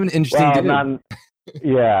 I'm an interesting dude.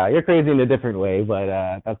 Yeah, you're crazy in a different way, but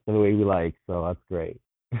that's the way we like. So that's great.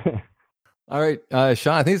 All right,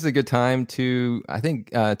 Sean. I think this is a good time to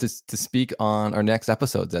speak on our next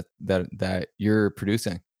episodes that you're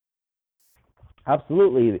producing.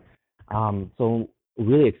 Absolutely. So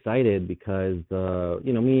really excited because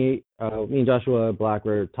me and Joshua Black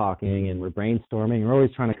were talking and we're brainstorming. We're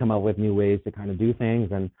always trying to come up with new ways to kind of do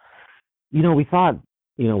things, and we thought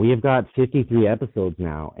we have got 53 episodes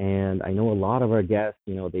now, and I know a lot of our guests,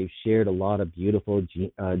 they've shared a lot of beautiful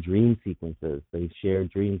dream sequences. They've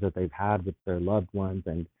shared dreams that they've had with their loved ones,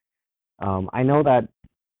 and I know that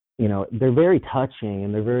they're very touching,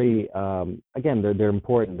 and they're very again, they're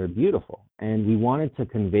important, they're beautiful, and we wanted to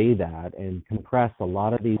convey that and compress a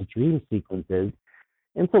lot of these dream sequences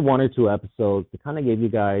into 1 or 2 episodes to kind of give you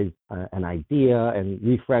guys an idea and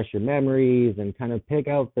refresh your memories and kind of pick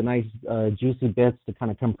out the nice juicy bits to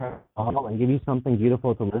kind of compress all and give you something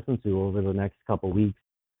beautiful to listen to over the next couple weeks,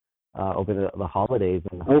 over the holidays,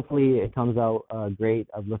 and hopefully it comes out great.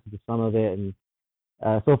 I've listened to some of it, and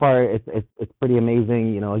so far it's pretty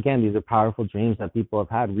amazing. Again, these are powerful dreams that people have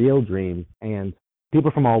had, real dreams, and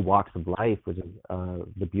people from all walks of life, which is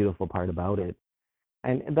the beautiful part about it.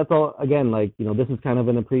 And that's all, again, this is kind of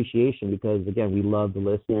an appreciation because, again, we love the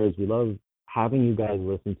listeners. We love having you guys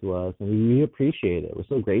listen to us, and we really appreciate it. We're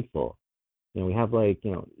so grateful. We have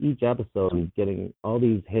each episode getting all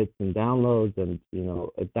these hits and downloads, and,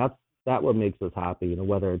 that's what makes us happy.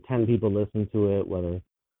 Whether 10 people listen to it, whether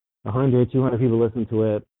 100, 200 people listen to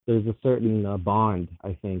it, there's a certain bond,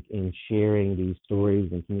 I think, in sharing these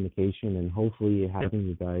stories and communication, and hopefully having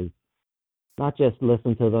you guys not just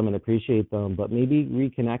listen to them and appreciate them, but maybe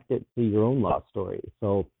reconnect it to your own love story.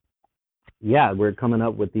 So, yeah, we're coming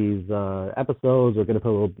up with these episodes. We're going to put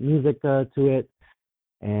a little music to it,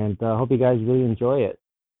 and hope you guys really enjoy it.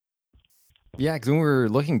 Yeah, because when we were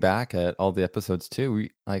looking back at all the episodes too,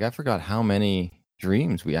 I forgot how many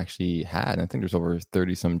dreams we actually had. I think there's over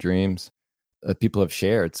 30 some dreams that people have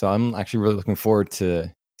shared. So I'm actually really looking forward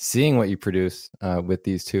to seeing what you produce with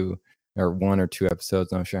these 2 or 1 or 2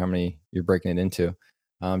 episodes. I'm not sure how many you're breaking it into,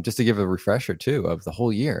 just to give a refresher too of the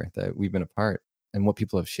whole year that we've been apart and what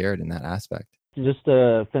people have shared in that aspect. Just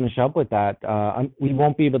to finish up with that, we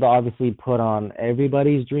won't be able to obviously put on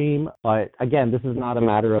everybody's dream, but again, this is not a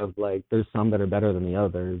matter of there's some that are better than the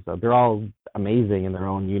others. They're all amazing in their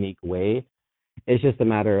own unique way. It's just a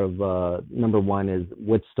matter of number one is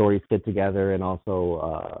which stories fit together, and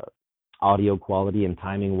also audio quality and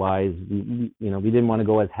timing wise. We didn't want to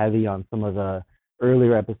go as heavy on some of the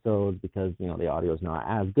earlier episodes because the audio is not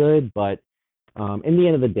as good. But in the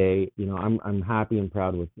end of the day, I'm happy and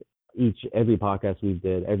proud with every podcast we've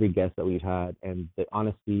did, every guest that we've had, and the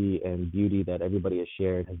honesty and beauty that everybody has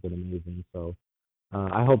shared has been amazing. So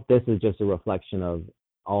I hope this is just a reflection of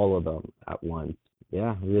all of them at once.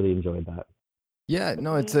 Yeah, I really enjoyed that. Yeah,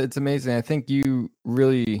 no, it's amazing. I think you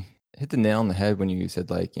really hit the nail on the head when you said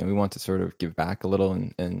we want to sort of give back a little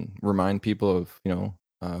and remind people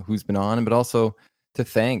of who's been on, but also to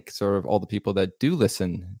thank sort of all the people that do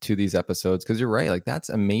listen to these episodes, because you're right, that's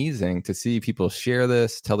amazing to see people share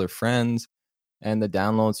this, tell their friends, and the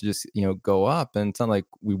downloads just go up. And it's not like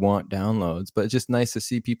we want downloads, but it's just nice to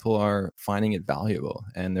see people are finding it valuable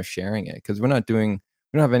and they're sharing it, because we don't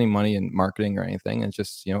have any money in marketing or anything. It's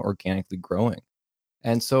just organically growing.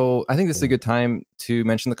 And so I think this is a good time to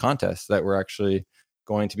mention the contest that we're actually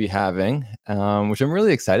going to be having, which I'm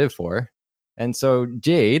really excited for. And so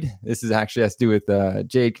Jade, this is actually has to do with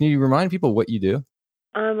Jade. Can you remind people what you do?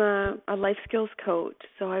 I'm a life skills coach,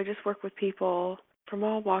 so I just work with people from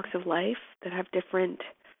all walks of life that have different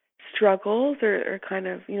struggles or kind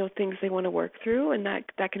of, things they want to work through, and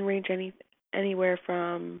that can range anywhere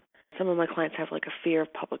from some of my clients have like a fear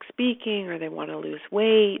of public speaking, or they want to lose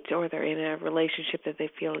weight, or they're in a relationship that they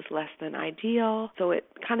feel is less than ideal. So it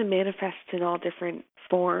kind of manifests in all different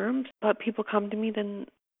forms, but people come to me then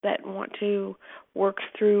that want to work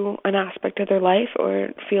through an aspect of their life or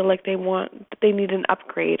feel like they need an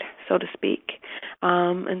upgrade, so to speak.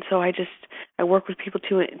 And so I work with people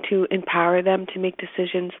to empower them to make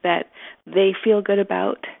decisions that they feel good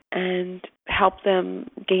about and help them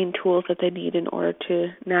gain tools that they need in order to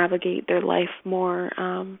navigate their life more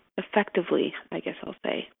effectively, I guess I'll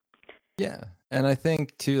say. Yeah. And I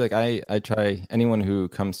think too, like I try anyone who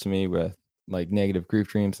comes to me with like negative grief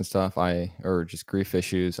dreams and stuff, or just grief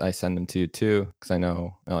issues, I send them to you too, because I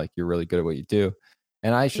know like you're really good at what you do.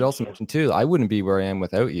 And I should Thank also you. mention too, I wouldn't be where I am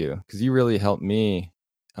without you, because you really helped me.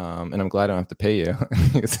 And I'm glad I don't have to pay you,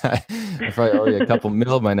 because I probably owe you a couple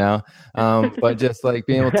mil by now. But just like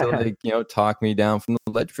being able to like talk me down from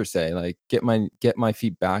the ledge per se, like get my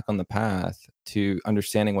feet back on the path to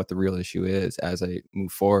understanding what the real issue is as I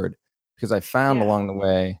move forward. Because I found Yeah. along the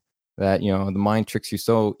way that the mind tricks you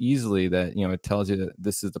so easily that it tells you that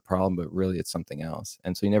this is the problem, but really it's something else,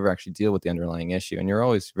 and so you never actually deal with the underlying issue. And you're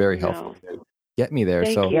always very helpful No. to get me there.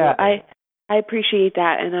 Thank So you. Yeah. I appreciate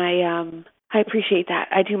that, and I appreciate that.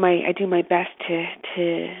 I do my best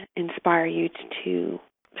to inspire you to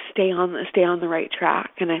stay on the right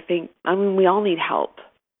track. And I mean we all need help,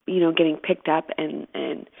 getting picked up and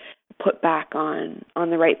put back on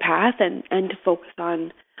the right path and to focus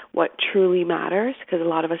on what truly matters, because a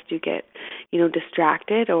lot of us do get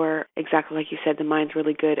distracted, or exactly like you said, the mind's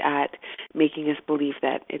really good at making us believe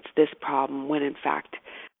that it's this problem when in fact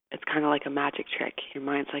it's kind of like a magic trick. Your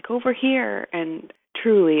mind's like over here, and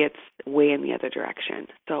truly it's way in the other direction.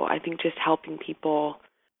 So I think just helping people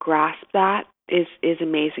grasp that is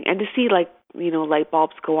amazing. And to see light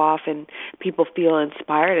bulbs go off and people feel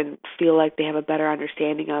inspired and feel like they have a better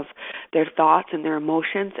understanding of their thoughts and their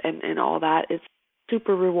emotions and all that is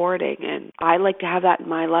super rewarding. And I like to have that in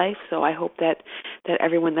my life, so I hope that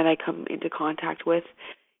everyone that I come into contact with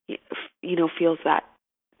feels that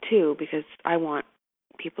too, because I want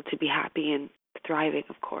people to be happy and thriving,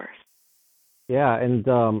 of course. Yeah, and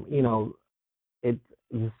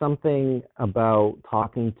it's something about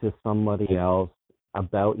talking to somebody else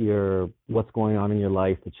about what's going on in your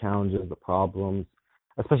life, the challenges, the problems,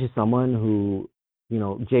 especially someone who,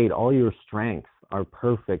 Jade, all your strengths are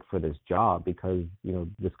perfect for this job because,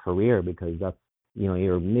 this career, because that's, you're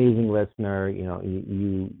an amazing listener,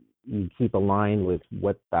 you keep aligned with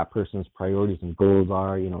what that person's priorities and goals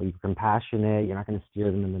are, you're compassionate, you're not going to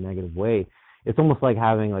steer them in the negative way. It's almost like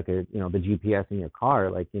having like the GPS in your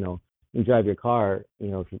car, like, you drive your car,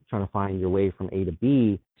 if you're trying to find your way from A to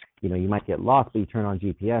B, you might get lost, but you turn on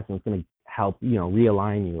GPS and it's going to help,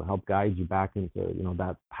 realign you, help guide you back into,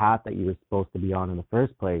 that path that you were supposed to be on in the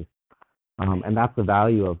first place. And that's the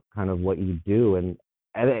value of kind of what you do. And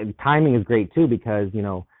timing is great too, because,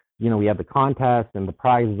 we have the contest and the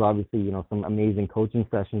prize is obviously, some amazing coaching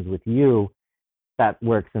sessions with you that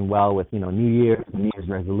works in well with, New Year's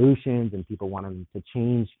resolutions and people wanting to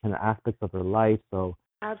change kind of aspects of their life. So,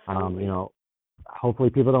 Absolutely.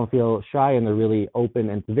 hopefully people don't feel shy and they're really open,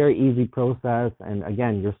 and it's a very easy process. And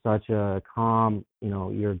again, you're such a calm,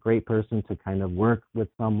 you're a great person to kind of work with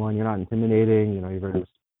someone. You're not intimidating, you're very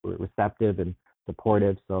receptive and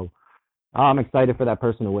supportive. So I'm excited for that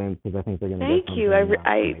person to win, because I think they're going to get Thank you.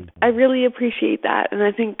 something. I really appreciate that, and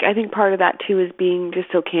I think part of that too is being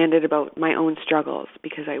just so candid about my own struggles,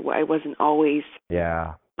 because I wasn't always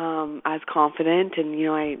as confident, and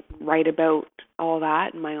I write about all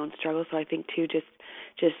that and my own struggles. So I think too,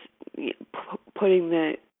 just putting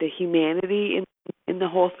the humanity in the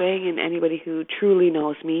whole thing, and anybody who truly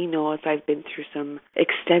knows me knows I've been through some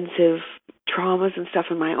extensive traumas and stuff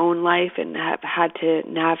in my own life and have had to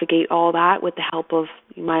navigate all that with the help of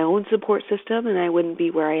my own support system, and I wouldn't be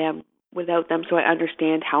where I am without them. So I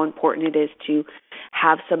understand how important it is to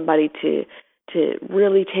have somebody to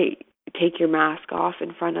really take your mask off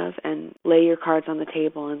in front of and lay your cards on the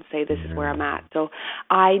table and say, this is where I'm at. So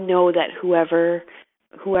I know that whoever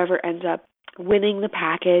ends up winning the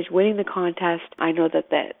package, winning the contest, I know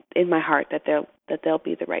that in my heart that they'll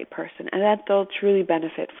be the right person, and that they'll truly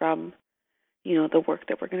benefit from the work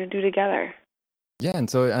that we're going to do together. Yeah, and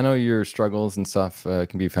so I know your struggles and stuff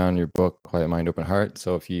can be found in your book, Quiet Mind, Open Heart.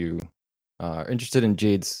 So if you are interested in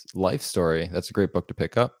Jade's life story, that's a great book to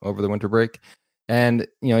pick up over the winter break. And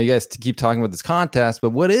you guys keep talking about this contest, but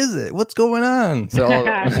what is it? What's going on? So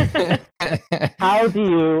how do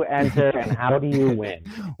you enter and how do you win?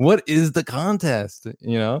 What is the contest?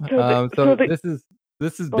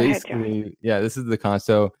 This is basically this is the contest.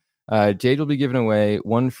 So Jade will be giving away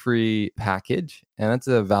one free package, and that's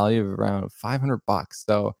a value of around $500.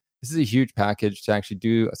 So this is a huge package to actually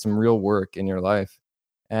do some real work in your life.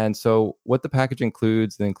 And so what the package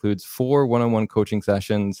includes, it includes 4 one-on-one coaching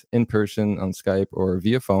sessions in person, on Skype, or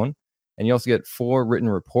via phone. And you also get 4 written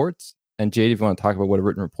reports. And Jade, if you want to talk about what a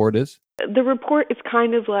written report is. The report is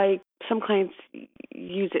kind of like, some clients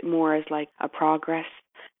use it more as like a progress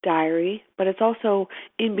diary, but it's also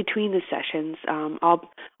in between the sessions.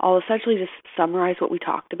 I'll essentially just summarize what we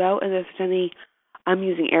talked about, and if there's any, I'm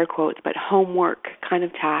using air quotes, but homework kind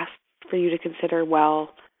of tasks for you to consider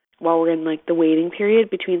while we're in like the waiting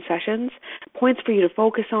period between sessions, points for you to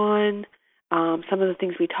focus on, some of the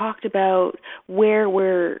things we talked about, where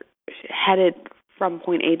we're headed from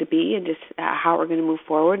point A to B, and just how we're going to move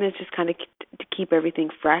forward. And it's just kind of to keep everything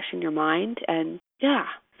fresh in your mind. And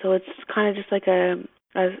so it's kind of just like a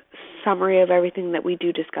summary of everything that we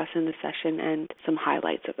do discuss in the session and some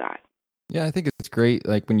highlights of that. Yeah, I think it's great,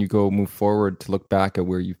 like when you go move forward, to look back at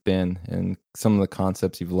where you've been and some of the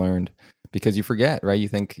concepts you've learned, because you forget, right? You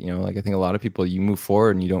think, like I think a lot of people, you move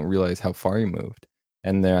forward and you don't realize how far you moved.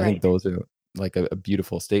 And I think those are like a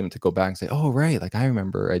beautiful statement to go back and say, oh, right, like I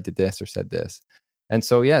remember I did this or said this. And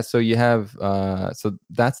so, so you have, so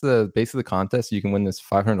that's basically the contest. You can win this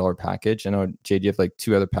 $500 package. I know, Jade, you have like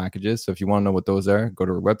 2 other packages. So if you want to know what those are, go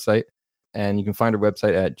to our website, and you can find our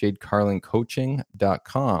website at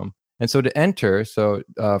jadecarlincoaching.com. And so to enter,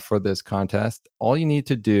 for this contest, all you need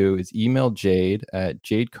to do is email Jade at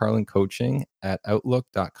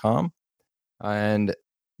jadecarlincoaching@outlook.com, and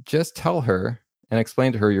just tell her and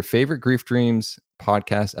explain to her your favorite Grief Dreams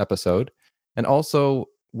podcast episode, and also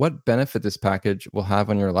what benefit this package will have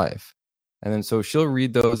on your life. And then so she'll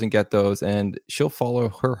read those and get those, and she'll follow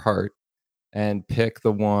her heart and pick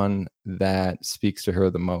the one that speaks to her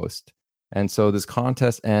the most. And so this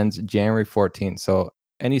contest ends January 14th. So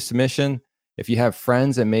any submission, if you have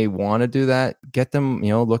friends that may want to do that, get them,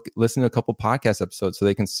 listen to a couple podcast episodes so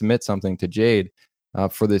they can submit something to Jade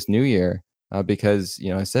for this new year. Because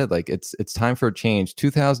I said, like, it's time for a change.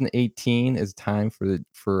 2018 is time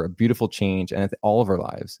for a beautiful change, and all of our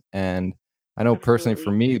lives. And I know personally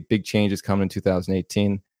for me, big change is coming in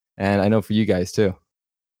 2018, and I know for you guys too.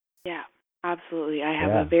 Yeah, absolutely. I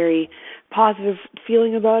have a very positive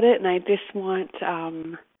feeling about it, and I just want,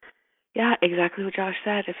 exactly what Josh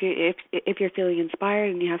said. If you're feeling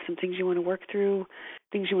inspired and you have some things you want to work through,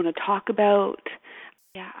 things you want to talk about.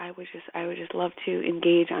 Yeah, I would just love to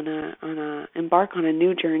engage embark on a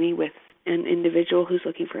new journey with an individual who's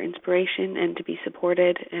looking for inspiration and to be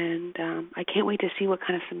supported. And I can't wait to see what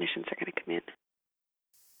kind of submissions are going to come in.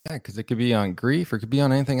 Yeah, because it could be on grief or it could be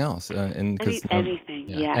on anything else. Anything. Anything.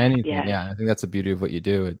 Yes. Yeah, I think that's the beauty of what you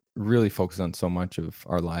do. It really focuses on so much of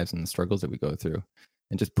our lives and the struggles that we go through,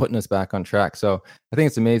 and just putting us back on track. So I think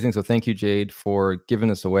it's amazing. So thank you, Jade, for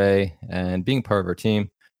giving us away and being part of our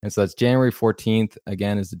team. And so that's January 14th,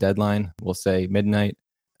 again, is the deadline. We'll say midnight.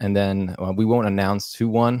 And then we won't announce who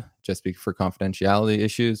won just for confidentiality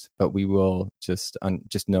issues, but we will just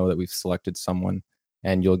know that we've selected someone,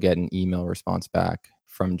 and you'll get an email response back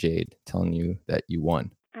from Jade telling you that you won.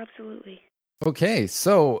 Absolutely. Okay,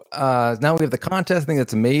 so now we have the contest. I think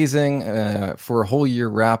that's amazing for a whole year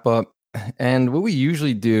wrap up. And what we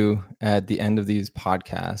usually do at the end of these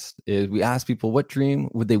podcasts is we ask people what dream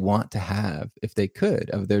would they want to have if they could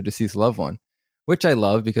of their deceased loved one, which I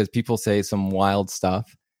love because people say some wild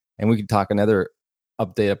stuff, and we could talk another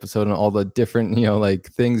update episode on all the different, like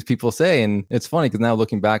things people say. And it's funny because now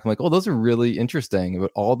looking back, I'm like, oh, those are really interesting.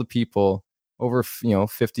 But all the people, over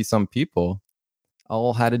 50 some people,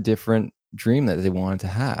 all had a different dream that they wanted to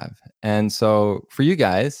have. And so for you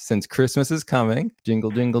guys, since Christmas is coming, jingle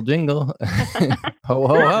jingle jingle, ho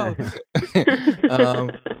ho ho,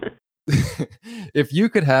 if you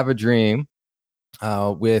could have a dream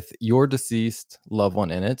with your deceased loved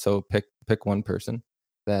one in it, so pick one person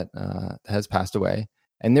that has passed away,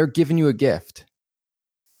 and they're giving you a gift,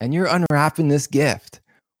 and you're unwrapping this gift,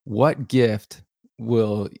 what gift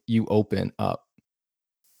will you open up?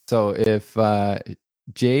 So if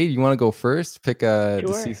Jade, you want to go first? Pick a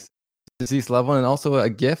deceased loved one, and also a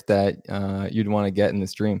gift that you'd want to get in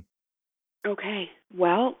this dream. Okay.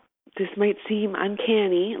 Well, this might seem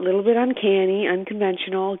uncanny, a little bit uncanny,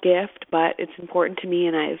 unconventional gift, but it's important to me,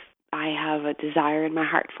 and I have a desire in my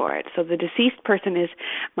heart for it. So the deceased person is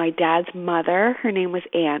my dad's mother. Her name was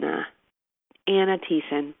Anna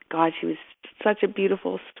Thiessen. God, she was such a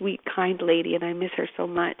beautiful, sweet, kind lady, and I miss her so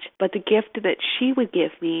much. But the gift that she would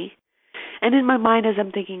give me, and in my mind as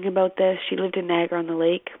I'm thinking about this, she lived in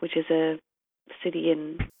Niagara-on-the-Lake, which is a city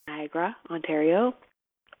in Niagara, Ontario,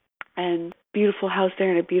 and beautiful house there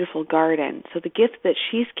and a beautiful garden. So the gift that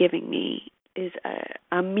she's giving me is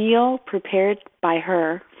a meal prepared by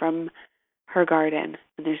her from her garden.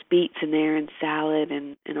 And there's beets in there and salad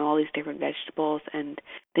and all these different vegetables and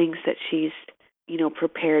things that she's,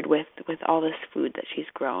 prepared with all this food that she's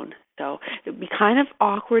grown. So it would be kind of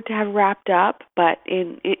awkward to have wrapped up, but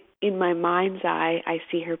in my mind's eye, I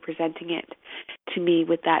see her presenting it to me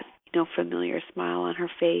with that familiar smile on her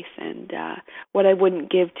face, and what I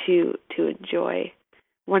wouldn't give to enjoy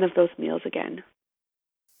one of those meals again.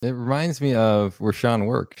 It reminds me of where Sean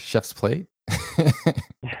worked, Chef's Plate.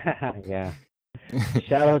 Yeah.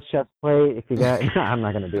 Shout out Chef's Plate if you got. I'm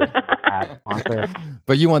not gonna do it. Sponsor.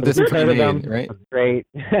 But you want this If you've heard of pre-made, them, right? it's great.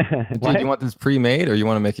 Do you want this pre-made, or you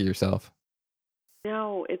want to make it yourself?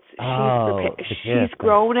 No, it's Oh, the she's gift.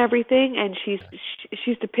 grown everything, and she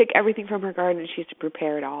used to pick everything from her garden, and she used to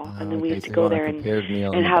prepare it all, and then we Okay, used so to you go want a there and prepared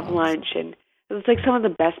meal in the have box. lunch, and it was like some of the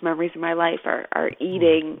best memories of my life are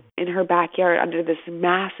eating in her backyard under this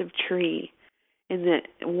massive tree in the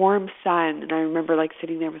warm sun. And I remember like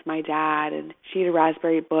sitting there with my dad, and she had a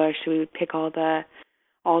raspberry bush, so we would pick all the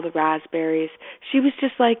raspberries. She was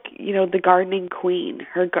just like, the gardening queen.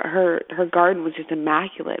 Her garden was just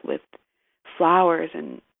immaculate with flowers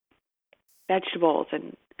and vegetables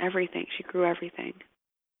and everything. She grew everything.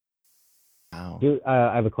 Wow.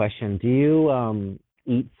 I have a question. Do you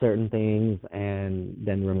eat certain things and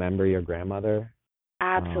then remember your grandmother?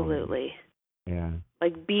 Absolutely. Yeah.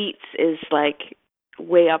 Like beets is like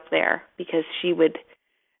way up there because she would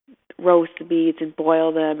roast the beets and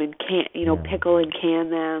boil them and pickle and can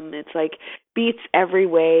them. It's like beets every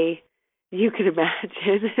way you can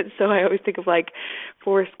imagine. And so I always think of like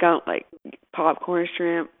Forrest Gump, like popcorn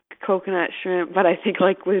shrimp, coconut shrimp, but I think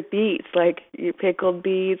like with beets, like you pickled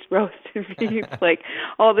beets, roasted beets, like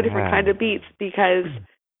all the different kind of beets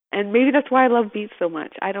and maybe that's why I love beets so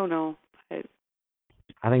much. I don't know.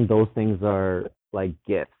 I think those things are like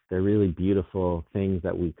gifts. They're really beautiful things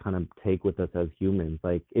that we kind of take with us as humans.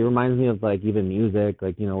 Like it reminds me of like even music.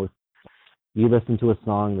 Like if you listen to a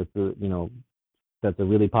song that's a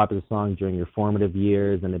really popular song during your formative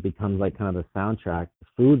years, and it becomes like kind of the soundtrack.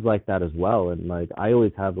 Food's like that as well, and like I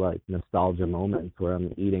always have like nostalgia moments where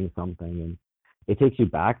I'm eating something and it takes you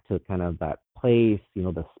back to kind of that place.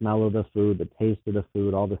 The smell of the food, the taste of the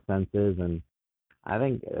food, all the senses, and I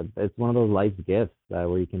think it's one of those life gifts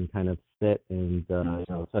where you can kind of sit and,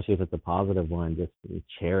 especially if it's a positive one, just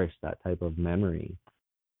cherish that type of memory.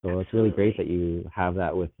 So it's really great that you have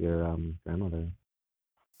that with your grandmother.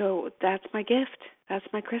 So that's my gift. That's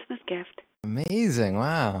my Christmas gift. Amazing!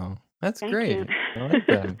 Wow, that's Thank great. you. I like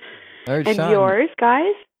that. All right, And Sean. yours,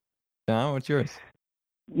 guys? Sean, what's yours?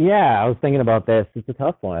 Yeah, I was thinking about this. It's a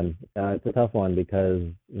tough one. It's a tough one because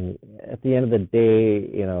at the end of the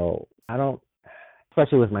day, I don't,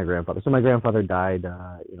 especially with my grandfather. So my grandfather died,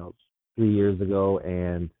 3 years ago,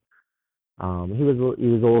 and he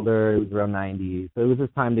was older. He was around 90, so it was his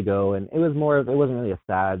time to go. And it wasn't really a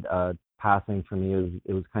sad passing for me.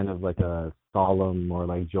 It was kind of like a solemn or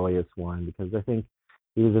like joyous one because I think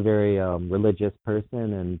he was a very religious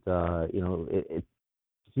person, and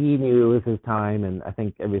he knew it was his time, and I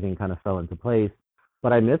think everything kind of fell into place.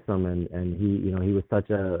 But I miss him, and he was such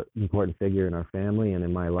a important figure in our family and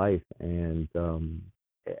in my life. And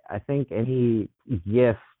I think any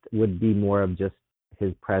gift would be more of just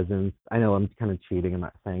his presence. I know I'm kind of cheating. I'm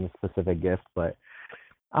not saying a specific gift, but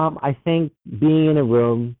I think being in a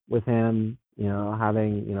room with him,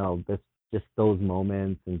 having this just those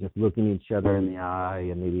moments and just looking each other in the eye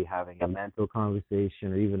and maybe having a mental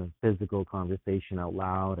conversation or even a physical conversation out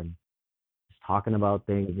loud and just talking about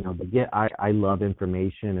things. I love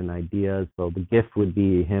information and ideas, so the gift would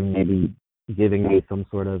be him maybe giving me some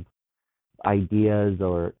sort of ideas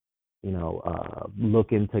or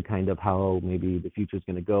look into kind of how maybe the future is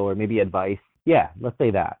going to go, or maybe advice. Yeah, let's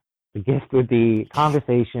say that the gift would be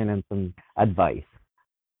conversation and some advice.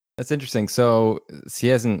 That's interesting. So he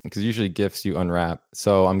hasn't, because usually gifts you unwrap.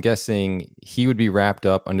 So I'm guessing he would be wrapped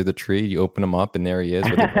up under the tree. You open him up, and there he is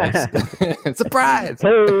with advice. Surprise!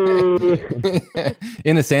 Hey!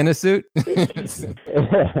 In a Santa suit. Hey, he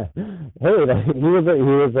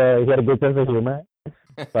had a good sense of humor.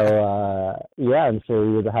 So yeah, I'm sure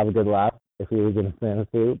he would have a good laugh if he was in a Santa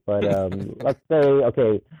suit. But let's say,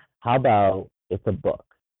 okay, how about it's a book,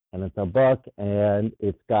 and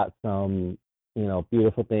it's got some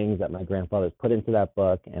beautiful things that my grandfather's put into that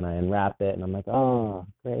book, and I unwrap it, and I'm like, oh,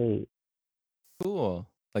 great. Cool.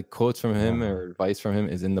 like quotes from him Yeah. or advice from him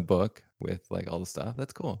is in the book with like all the stuff.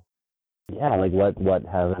 That's cool. Yeah, like what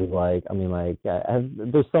heaven's like. I mean, like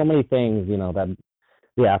there's so many things, that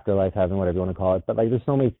the afterlife, heaven, whatever you want to call it. But like, there's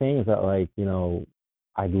so many things that like,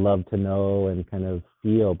 I'd love to know and kind of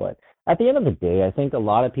feel. But at the end of the day, I think a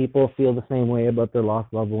lot of people feel the same way about their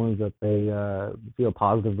lost loved ones that they feel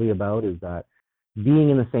positively about. Is that being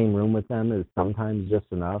in the same room with them is sometimes just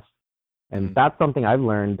enough. And Mhm. that's something I've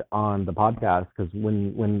learned on the podcast, because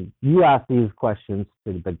when you ask these questions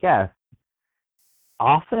to the guests,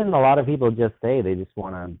 often a lot of people just say they just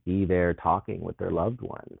want to be there talking with their loved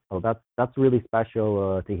ones. So that's really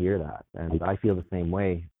special to hear that, and I feel the same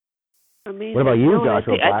way. Amazing. What about you, No, and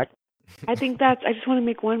Joshua Black? I think that's. I just want to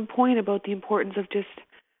make one point about the importance of just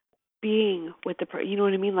being with you know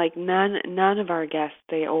what I mean? Like none of our guests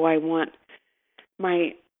say, "Oh, I want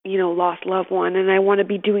my lost loved one, and I want to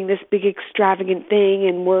be doing this big extravagant thing,"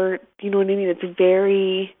 and we're, you know what I mean? It's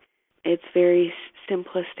very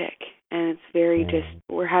simplistic, and it's very just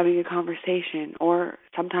we're having a conversation, or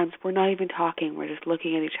sometimes we're not even talking. We're just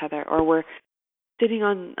looking at each other, or we're sitting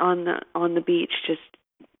on the beach just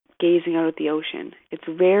gazing out at the ocean. It's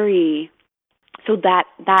very so that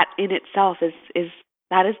in itself is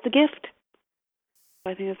that is the gift.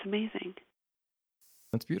 I think that's amazing.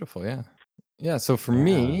 That's beautiful. Yeah. Yeah. So for Yeah.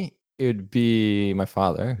 me, it would be my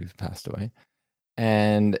father who's passed away.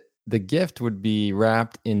 And the gift would be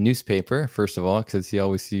wrapped in newspaper, first of all, because he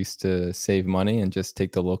always used to save money and just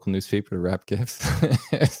take the local newspaper to wrap gifts.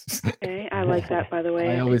 Okay, I like that, by the way.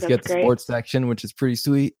 I think always that's get the great. sports section, which is pretty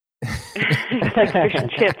sweet. It's like fish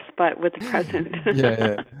and chips, but with the present.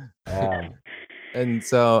 Yeah. And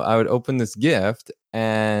so I would open this gift,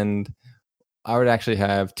 and I would actually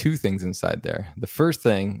have two things inside there. The first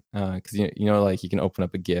thing, because like you can open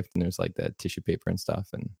up a gift and there's like that tissue paper and stuff,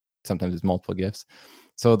 and sometimes there's multiple gifts.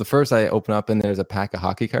 So the first I open up and there's a pack of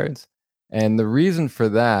hockey cards. And the reason for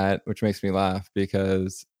that, which makes me laugh,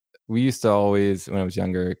 because we used to always, when I was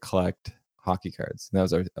younger, collect hockey cards. And that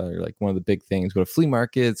was our like one of the big things. Go to flea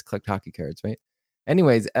markets, collect hockey cards, right?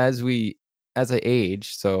 Anyways, as I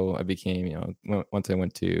aged, so I became, once I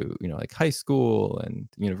went to, like high school and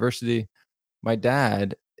university, my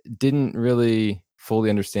dad didn't really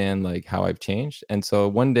fully understand like how I've changed. And so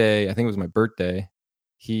one day, I think it was my birthday,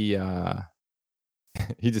 he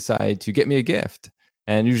he decided to get me a gift.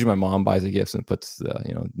 And usually my mom buys the gifts and puts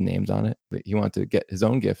the names on it, but he wanted to get his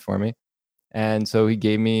own gift for me. And so he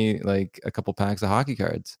gave me like a couple packs of hockey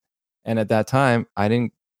cards. And at that time, I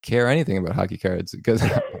didn't care anything about hockey cards because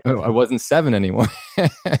I wasn't 7 anymore.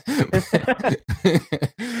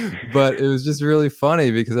 But it was just really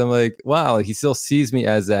funny because I'm like, wow, he still sees me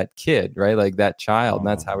as that kid, right? Like that child. And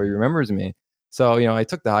that's how he remembers me. So, I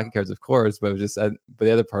took the hockey cards, of course, but it was just, but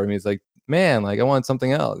the other part of me is like, man, like I want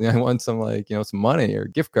something else. I want some like, some money or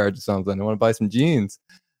gift cards or something. I want to buy some jeans.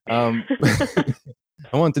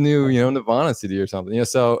 I want the new, Nirvana CD or something.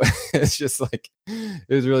 So it's just like it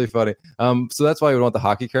was really funny. So that's why I would want the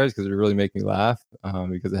hockey cards, because it would really make me laugh,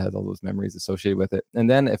 because it has all those memories associated with it. And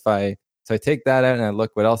then I take that out and I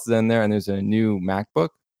look what else is in there, and there's a new MacBook.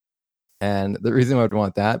 And the reason I would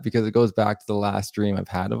want that, because it goes back to the last dream I've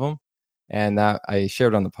had of him, and that I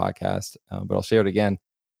shared on the podcast, but I'll share it again.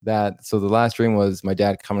 So the last dream was my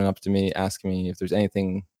dad coming up to me asking me if there's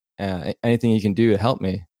anything he can do to help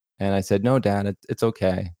me. And I said, no, Dad, it's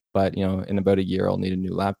okay. But, in about a year, I'll need a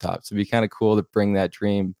new laptop. So it'd be kind of cool to bring that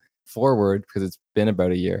dream forward, because it's been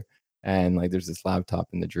about a year. And like there's this laptop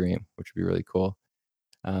in the dream, which would be really cool.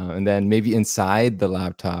 And then maybe inside the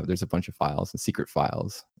laptop, there's a bunch of files and secret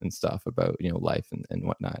files and stuff about, life and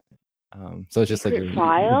whatnot. So it's just secret like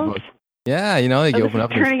files? Yeah, like you open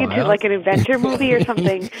up turning into like an adventure movie or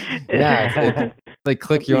something. Yeah, it's like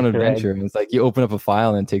click your own adventure, and it's like you open up a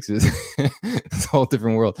file and it takes you this whole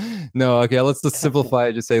different world. No, okay, let's just simplify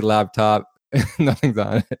it. Just say laptop. Nothing's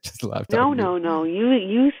on it. Just laptop. No.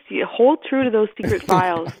 You hold true to those secret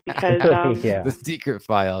files, because the secret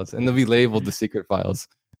files, and they'll be labeled the secret files.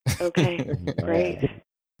 Okay, great.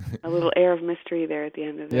 A little air of mystery there at the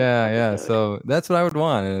end of it. Yeah. So that's what I would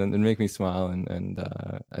want, and it'd make me smile, and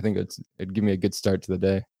I think it'd give me a good start to the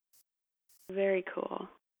day. Very cool.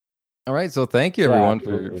 All right, so thank you everyone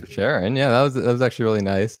for sharing. Yeah, that was actually really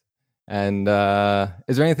nice. And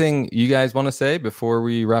is there anything you guys want to say before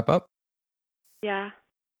we wrap up? Yeah,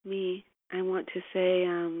 I want to say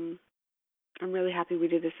I'm really happy we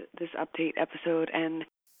did this update episode, and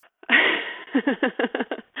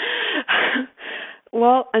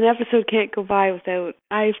well, an episode can't go by without,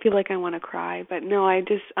 I feel like I want to cry, but no, I'm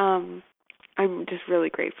just really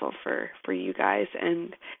grateful for you guys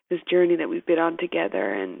and this journey that we've been on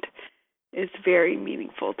together, and is very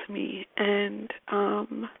meaningful to me, and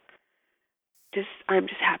I'm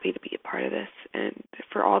just happy to be a part of this. And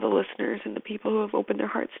for all the listeners and the people who have opened their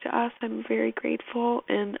hearts to us, I'm very grateful,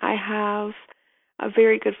 and I have a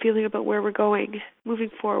very good feeling about where we're going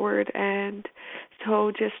moving forward. And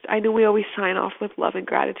so I know we always sign off with love and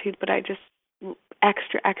gratitude, but I just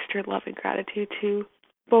extra love and gratitude to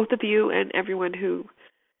both of you and everyone who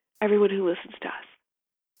listens to us.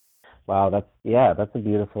 Wow, that's a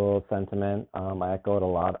beautiful sentiment. I echo it a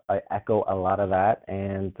lot. I echo a lot of that,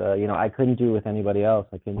 and I couldn't do it with anybody else.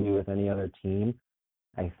 I couldn't do it with any other team.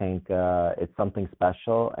 I think it's something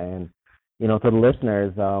special, and to the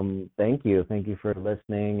listeners, thank you for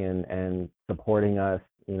listening and supporting us.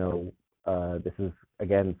 This is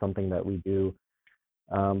again something that we do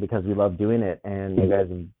because we love doing it, and you guys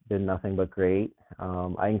have been nothing but great.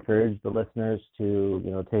 I encourage the listeners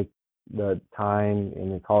to take the time in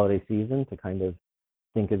the holiday season to kind of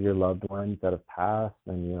think of your loved ones that have passed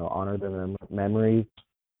and honor their memories,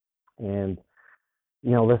 and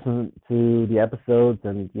listen to the episodes.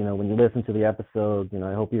 And when you listen to the episodes,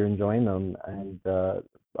 I hope you're enjoying them, and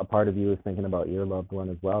a part of you is thinking about your loved one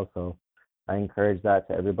as well. So I encourage that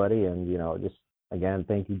to everybody. And just again,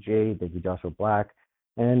 thank you, Jade, thank you, Joshua Black.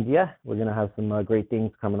 And yeah, we're gonna have some great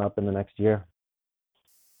things coming up in the next year.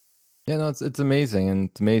 Yeah, no, it's amazing, and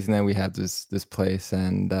it's amazing that we have this place.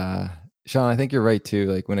 And Sean, I think you're right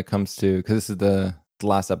too. Like when it comes to, because this is the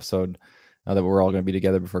last episode that we're all going to be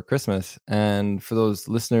together before Christmas, and for those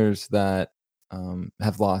listeners that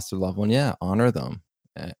have lost their loved one, yeah, honor them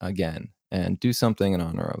again and do something in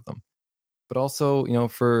honor of them. But also,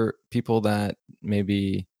 for people that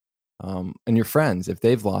maybe and your friends, if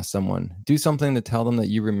they've lost someone, do something to tell them that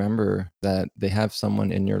you remember that they have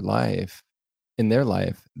someone in their life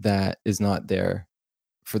that is not there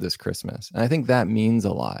for this Christmas. And I think that means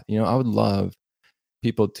a lot. I would love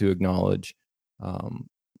people to acknowledge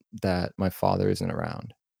that my father isn't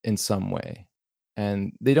around in some way.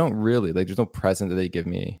 And they don't really, like, there's no present that they give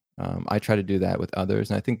me. I try to do that with others.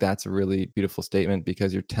 And I think that's a really beautiful statement,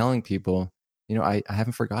 because you're telling people, I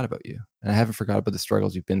haven't forgot about you. And I haven't forgot about the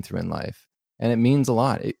struggles you've been through in life. And it means a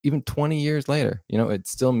lot. Even 20 years later, it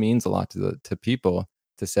still means a lot to people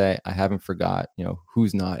to say, I haven't forgot,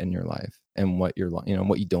 who's not in your life and what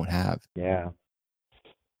what you don't have. Yeah,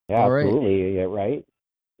 All right. absolutely. Yeah, right.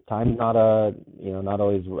 Time's not not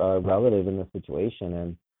always relative in this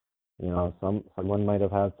situation, and someone might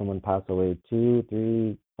have had someone pass away 2,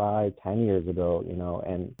 3, 5, 10 years ago,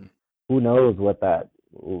 and who knows what that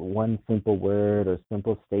one simple word or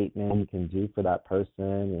simple statement can do for that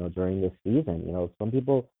person, during this season. Some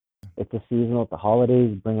people, it's a seasonal, the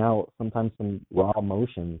holidays bring out sometimes some raw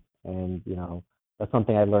emotions, and that's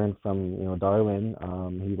something I learned from Darwin.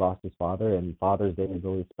 He lost his father, and Father's Day is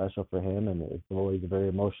always special for him, and it's always a very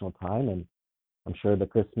emotional time. And I'm sure the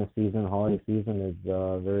Christmas season, holiday season is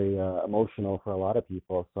very emotional for a lot of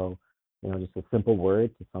people. So just a simple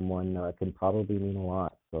word to someone can probably mean a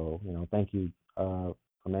lot. So thank you for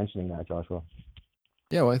mentioning that, Joshua.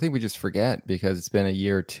 Yeah, well, I think we just forget because it's been a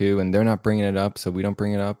year or two and they're not bringing it up, so we don't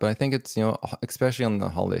bring it up. But I think it's, especially on the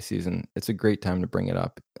holiday season, it's a great time to bring it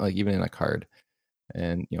up, like even in a card.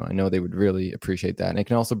 And, I know they would really appreciate that. And it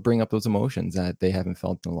can also bring up those emotions that they haven't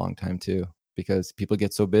felt in a long time too, because people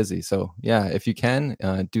get so busy. So yeah, if you can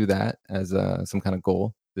do that as some kind of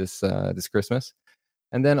goal this Christmas.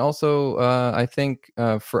 And then also, I think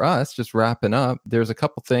for us, just wrapping up, there's a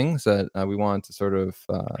couple things that we want to sort of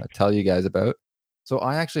tell you guys about. So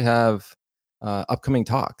I actually have upcoming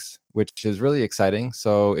talks, which is really exciting.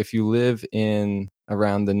 So if you live in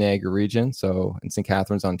around the Niagara region, so in St.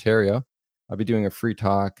 Catharines, Ontario, I'll be doing a free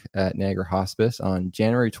talk at Niagara Hospice on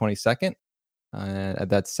January 22nd.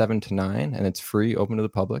 That's 7 to 9, and it's free, open to the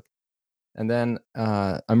public. And then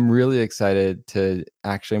I'm really excited to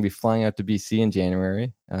actually be flying out to BC in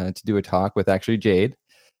January to do a talk with actually Jade.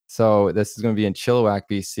 So this is going to be in Chilliwack,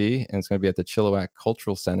 BC, and it's going to be at the Chilliwack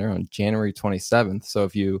Cultural Center on January 27th. So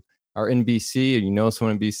if you are in BC or you know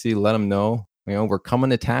someone in BC, let them know. We're coming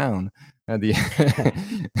to town. And we're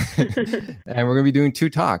going to be doing 2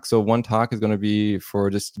 talks. So one talk is going to be for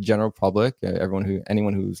just general public,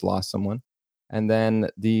 anyone who's lost someone. And then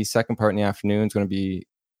the second part in the afternoon is going to be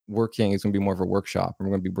more of a workshop. And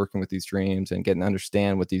we're going to be working with these dreams and getting to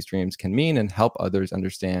understand what these dreams can mean and help others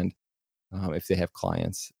understand if they have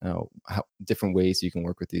clients, how different ways you can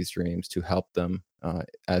work with these dreams to help them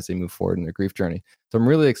as they move forward in their grief journey. So I'm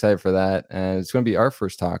really excited for that. And it's going to be our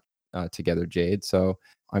first talk together, Jade. So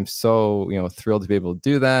I'm so, thrilled to be able to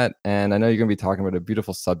do that. And I know you're going to be talking about a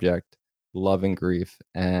beautiful subject, love and grief.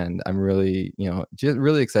 And I'm really, just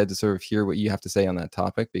really excited to sort of hear what you have to say on that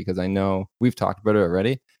topic, because I know we've talked about it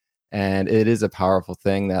already. And it is a powerful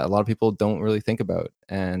thing that a lot of people don't really think about.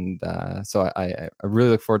 And so I really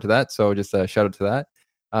look forward to that. So just a shout out to that.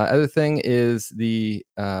 Other thing is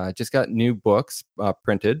just got new books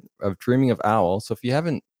printed of Dreaming of Owl. So if you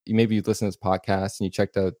haven't, maybe you've listened to this podcast and you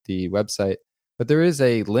checked out the website, but there is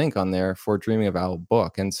a link on there for Dreaming of Owl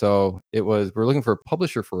book. And so we're looking for a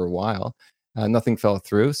publisher for a while. Nothing fell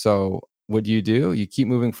through. So what do? You keep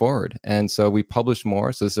moving forward. And so we published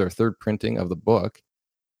more. So this is our third printing of the book.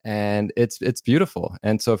 And it's beautiful.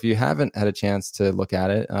 And so if you haven't had a chance to look at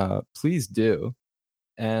it, please do.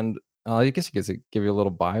 And I guess I could give you a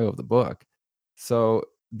little bio of the book. So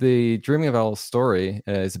the Dreaming of Owl story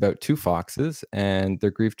is about two foxes and their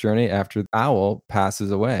grief journey after the owl passes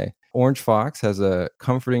away. Orange Fox has a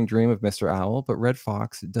comforting dream of Mr. Owl, but Red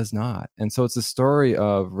Fox does not. And so it's a story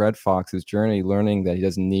of Red Fox's journey, learning that he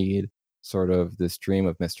doesn't need sort of this dream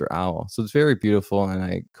of Mr. Owl. So it's very beautiful. And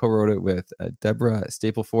I co-wrote it with Deborah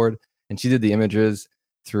Stapleford, and she did the images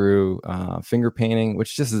through finger painting,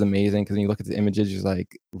 which just is amazing, because when you look at the images, you're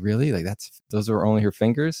like, really? Like those are only her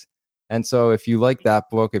fingers? And so if you like that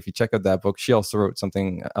book, if you check out that book, she also wrote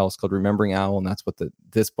something else called Remembering Owl, and that's what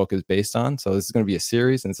this book is based on. So this is going to be a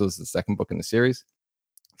series, and so this is the second book in the series.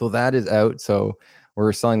 So that is out. So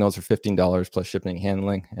we're selling those for $15 plus shipping and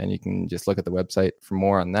handling, and you can just look at the website for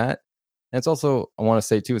more on that. And it's also, I want to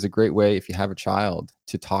say too, it's a great way if you have a child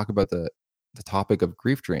to talk about the topic of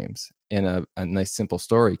grief dreams in a nice simple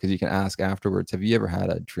story, because you can ask afterwards, have you ever had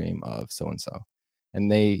a dream of so and so?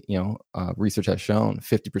 And they, research has shown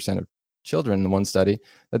 50% of children in one study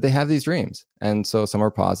that they have these dreams, and so some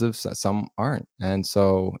are positive, some aren't, and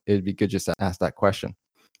so it'd be good just to ask that question.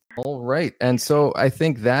 All right, and so I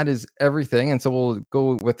think that is everything, and so we'll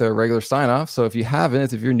go with a regular sign off. So if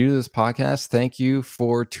you're new to this podcast, thank you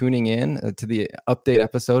for tuning in to the update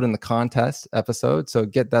episode and the contest episode. So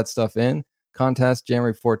get that stuff in. Contest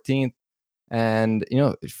January 14th, and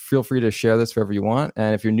feel free to share this wherever you want.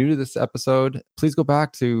 And if you're new to this episode, please go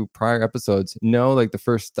back to prior episodes. Like the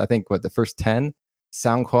first 10,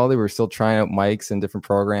 sound quality, we're still trying out mics and different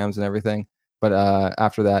programs and everything, but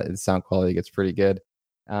after that, the sound quality gets pretty good.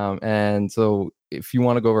 And so if you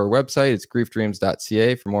want to go over our website, it's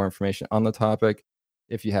griefdreams.ca for more information on the topic.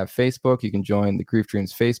 If you have Facebook, you can join the Grief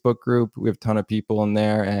Dreams Facebook group. We have a ton of people in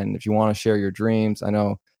there, and if you want to share your dreams, I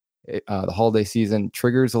know the holiday season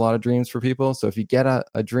triggers a lot of dreams for people. So if you get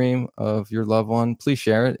a dream of your loved one, please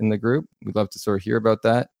share it in the group. We'd love to sort of hear about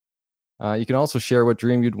that. You can also share what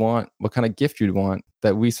dream you'd want, what kind of gift you'd want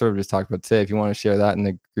that we sort of just talked about today. If you want to share that in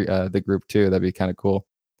the group too, that'd be kind of cool.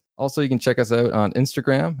 Also, you can check us out on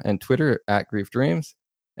Instagram and Twitter at Grief Dreams.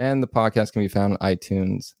 And the podcast can be found on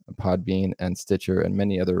iTunes, Podbean, and Stitcher, and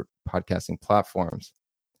many other podcasting platforms.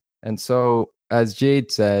 And so, as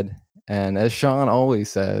Jade said, and as Sean always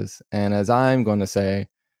says, and as I'm going to say,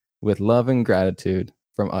 with love and gratitude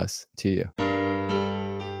from us to you.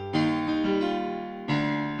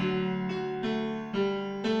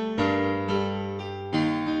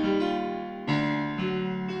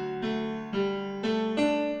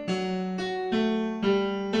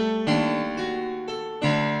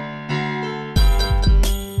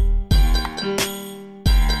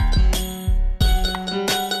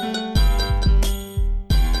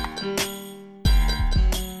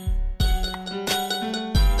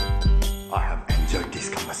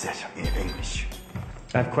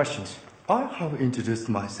 I have questions. I have introduced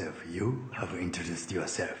myself. You have introduced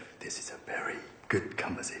yourself. This is a very good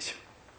conversation.